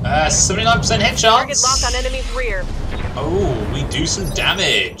time. 79% hit Target chance! lock on enemy's rear. Oh, we do some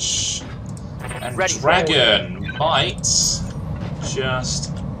damage. And Ready for Dragon might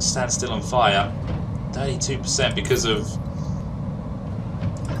just Stand still on fire. 32% because of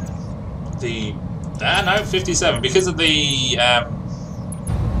the... no, 57. Because of the...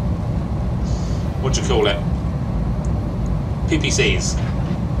 what do you call it? PPCs.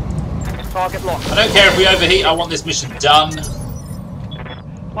 Target locked. I don't care if we overheat, I want this mission done.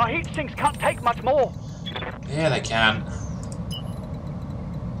 My heat sinks can't take much more. Yeah, they can.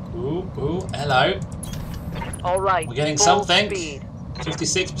 Ooh, ooh, hello. All right. We're getting full something. Speed.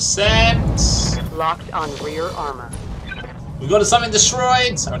 56%. Locked on rear armor. We've got something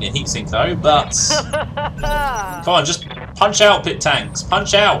destroyed. Only a heatsink though, but... Come on, just punch out, pit tanks.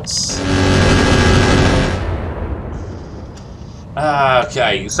 Punch out.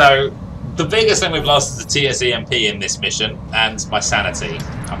 Okay, so the biggest thing we've lost is the TSEMP in this mission, and my sanity.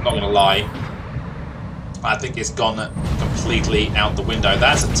 I'm not going to lie. I think it's gone completely out the window.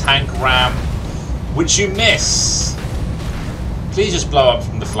 That's a tank ram, which you miss. Please just blow up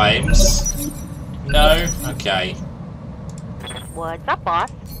from the flames. No? Okay. What's up,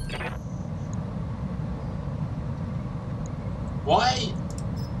 boss? Why?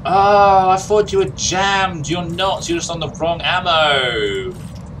 Oh, I thought you were jammed. You're not. You're just on the wrong ammo.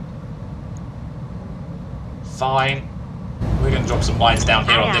 Fine. We're going to drop some mines down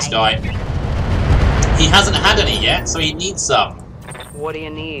here on this guy. He hasn't had any yet, so he needs some. What do you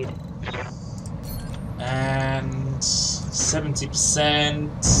need? And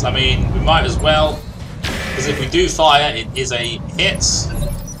 70%. I mean, we might as well. Because if we do fire, it is a hit.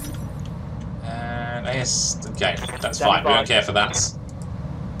 And I guess... Okay, that's fine. We don't care for that.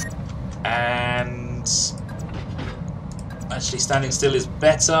 And... Actually, standing still is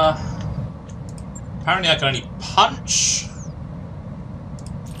better. Apparently I can only punch.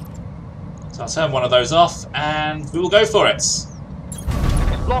 So I'll turn one of those off, and we will go for it.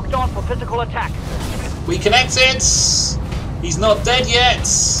 Locked on for physical attack. We connected. He's not dead yet.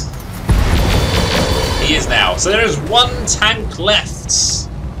 He is now. So there is one tank left.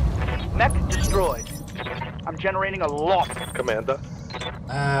 Mech destroyed. I'm generating a lot. Commander.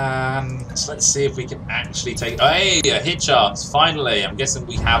 And let's see if we can actually take... Hey, a hit chance. Finally. I'm guessing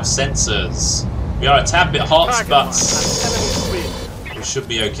we have sensors. We are a tad bit hot, but we should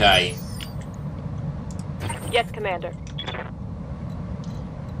be okay. Yes, Commander.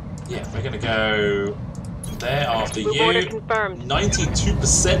 Yeah, we're going to go there after Move you. order confirmed.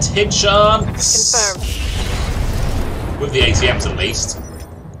 92% hit chance. Confirmed. With the ATMs at least.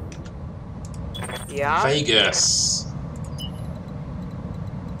 Yeah? Vegas.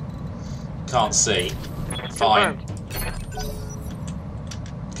 Can't see. Fine.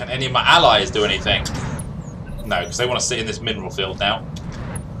 Can any of my allies do anything? No, because they want to sit in this mineral field now.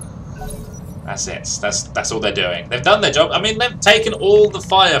 That's it. That's all they're doing. They've done their job. I mean, they've taken all the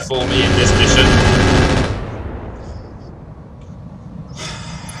fire for me in this mission.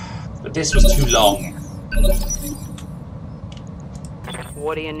 But this was too long.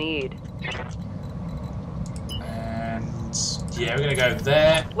 What do you need? And yeah, we're gonna go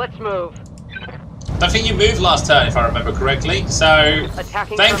there. Let's move. I don't think you moved last turn, if I remember correctly. So,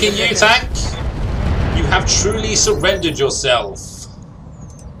 Attacking thanking from you, position. tank. You have truly surrendered yourself.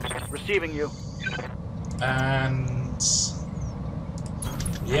 Receiving you. And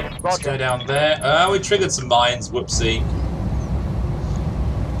yep, let's Roger. go down there. We triggered some mines. Whoopsie.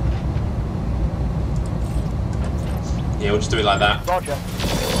 Yeah, we'll just do it like that. Roger.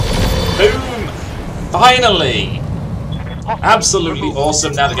 Boom! Finally! Absolutely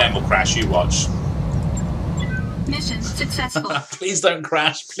awesome. Now the game will crash. You watch. Mission successful. Please don't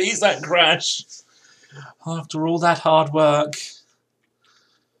crash. Please don't crash. After all that hard work.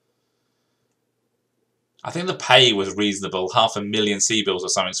 I think the pay was reasonable. 500,000 C-bills or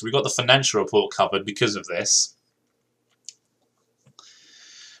something. So we got the financial report covered because of this.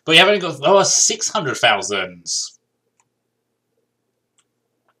 But we haven't got 600,000.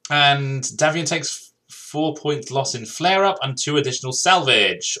 And Davian takes 4 points loss in flare-up and 2 additional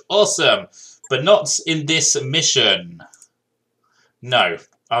salvage. Awesome. But not in this mission. No.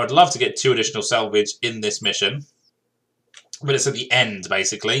 I would love to get 2 additional salvage in this mission. But it's at the end,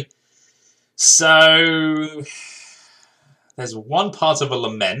 basically. So, there's one part of a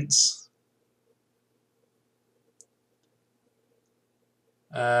lament.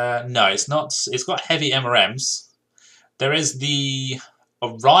 No, it's not. It's got heavy MRMs. There is the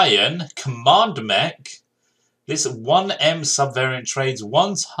Orion Command Mech. This 1M subvariant trades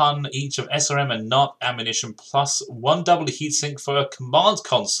 1 ton each of SRM and NOT ammunition plus 1 double heatsink for a command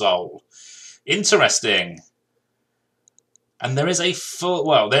console. Interesting. And there is a full,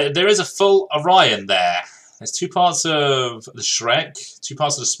 well, there is a full Orion there. There's 2 parts of the Shrek, 2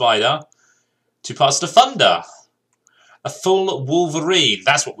 parts of the Spider, 2 parts of the Thunder. A full Wolverine.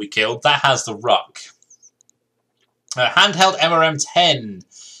 That's what we killed. That has the ruck. Handheld MRM 10.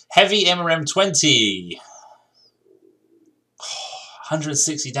 Heavy MRM 20.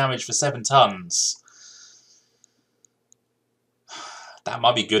 160 damage for 7 tons. That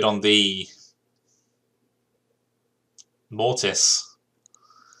might be good on the Mortis.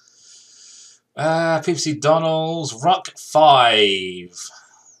 PPC Donald's Ruck 5.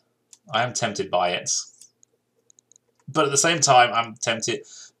 I am tempted by it. But at the same time, I'm tempted.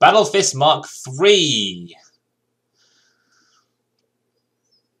 Battle Fist Mark 3.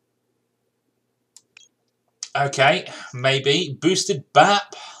 Okay, maybe. Boosted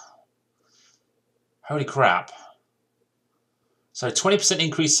BAP. Holy crap. So 20%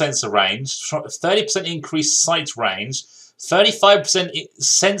 increased sensor range, 30% increased sight range, 35%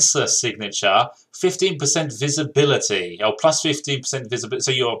 sensor signature, 15% visibility. Oh, plus 15%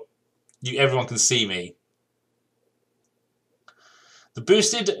 visibility. So everyone can see me. The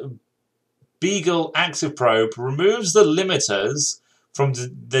boosted Beagle active probe removes the limiters from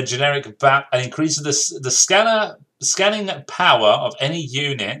the generic BAP and increases the scanning power of any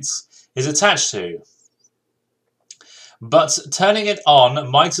unit is attached to. But turning it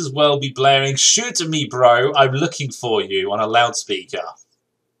on might as well be blaring, "Shoot me, bro, I'm looking for you," on a loudspeaker.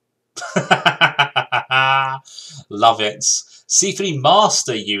 Love it. C3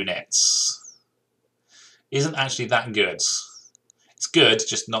 Master units. Isn't actually that good. It's good,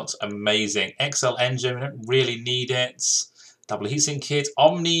 just not amazing. XL engine, we don't really need it. Double heatsink kit.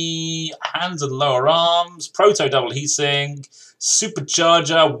 Omni, hands and lower arms. Proto double heatsink.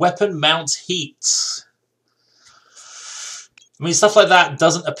 Supercharger, weapon mount heat. I mean, stuff like that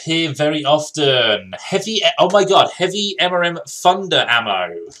doesn't appear very often. Heavy, oh my god, heavy MRM Thunder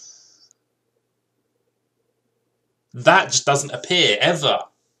ammo. That just doesn't appear, ever.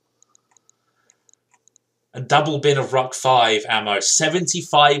 A double bin of Ruck 5 ammo,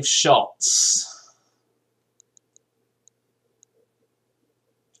 75 shots.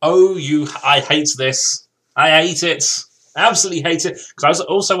 Oh, I hate this. I hate it. Absolutely hate it. Because I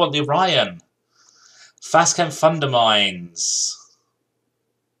also want the Orion. Fastcam Thunder Mines.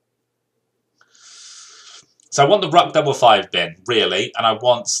 So I want the Ruck Double 5 bin, really, and I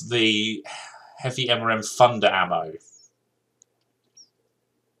want the Heavy MRM Thunder ammo.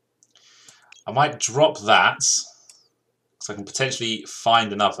 I might drop that, because I can potentially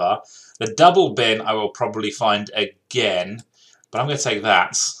find another. The double bin I will probably find again, but I'm going to take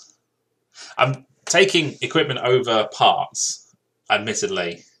that. I'm taking equipment over parts,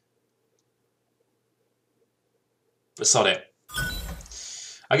 admittedly. But sod it.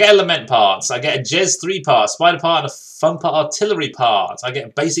 I get element parts. I get a Jez 3 part, spider part, and a Thumper artillery part. I get a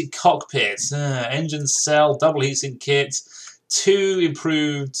basic cockpit, engine cell, double heatsink kit, 2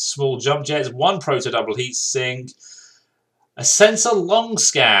 improved small jump jets, 1 proto double heatsink, a sensor long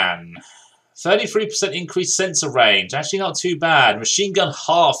scan, 33% increased sensor range. Actually not too bad. Machine gun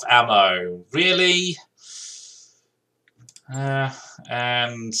half ammo. Really?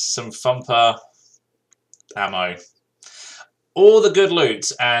 And some Thumper ammo. All the good loot,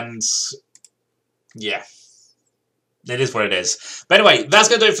 and yeah, it is what it is. But anyway, that's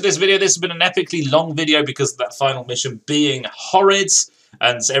going to do it for this video. This has been an epically long video because of that final mission being horrid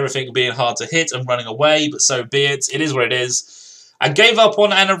and everything being hard to hit and running away, but so be it. It is what it is. I gave up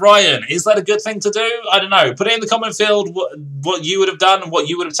on an Orion. Is that a good thing to do? I don't know. Put it in the comment field what you would have done and what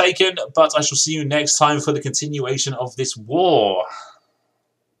you would have taken, but I shall see you next time for the continuation of this war.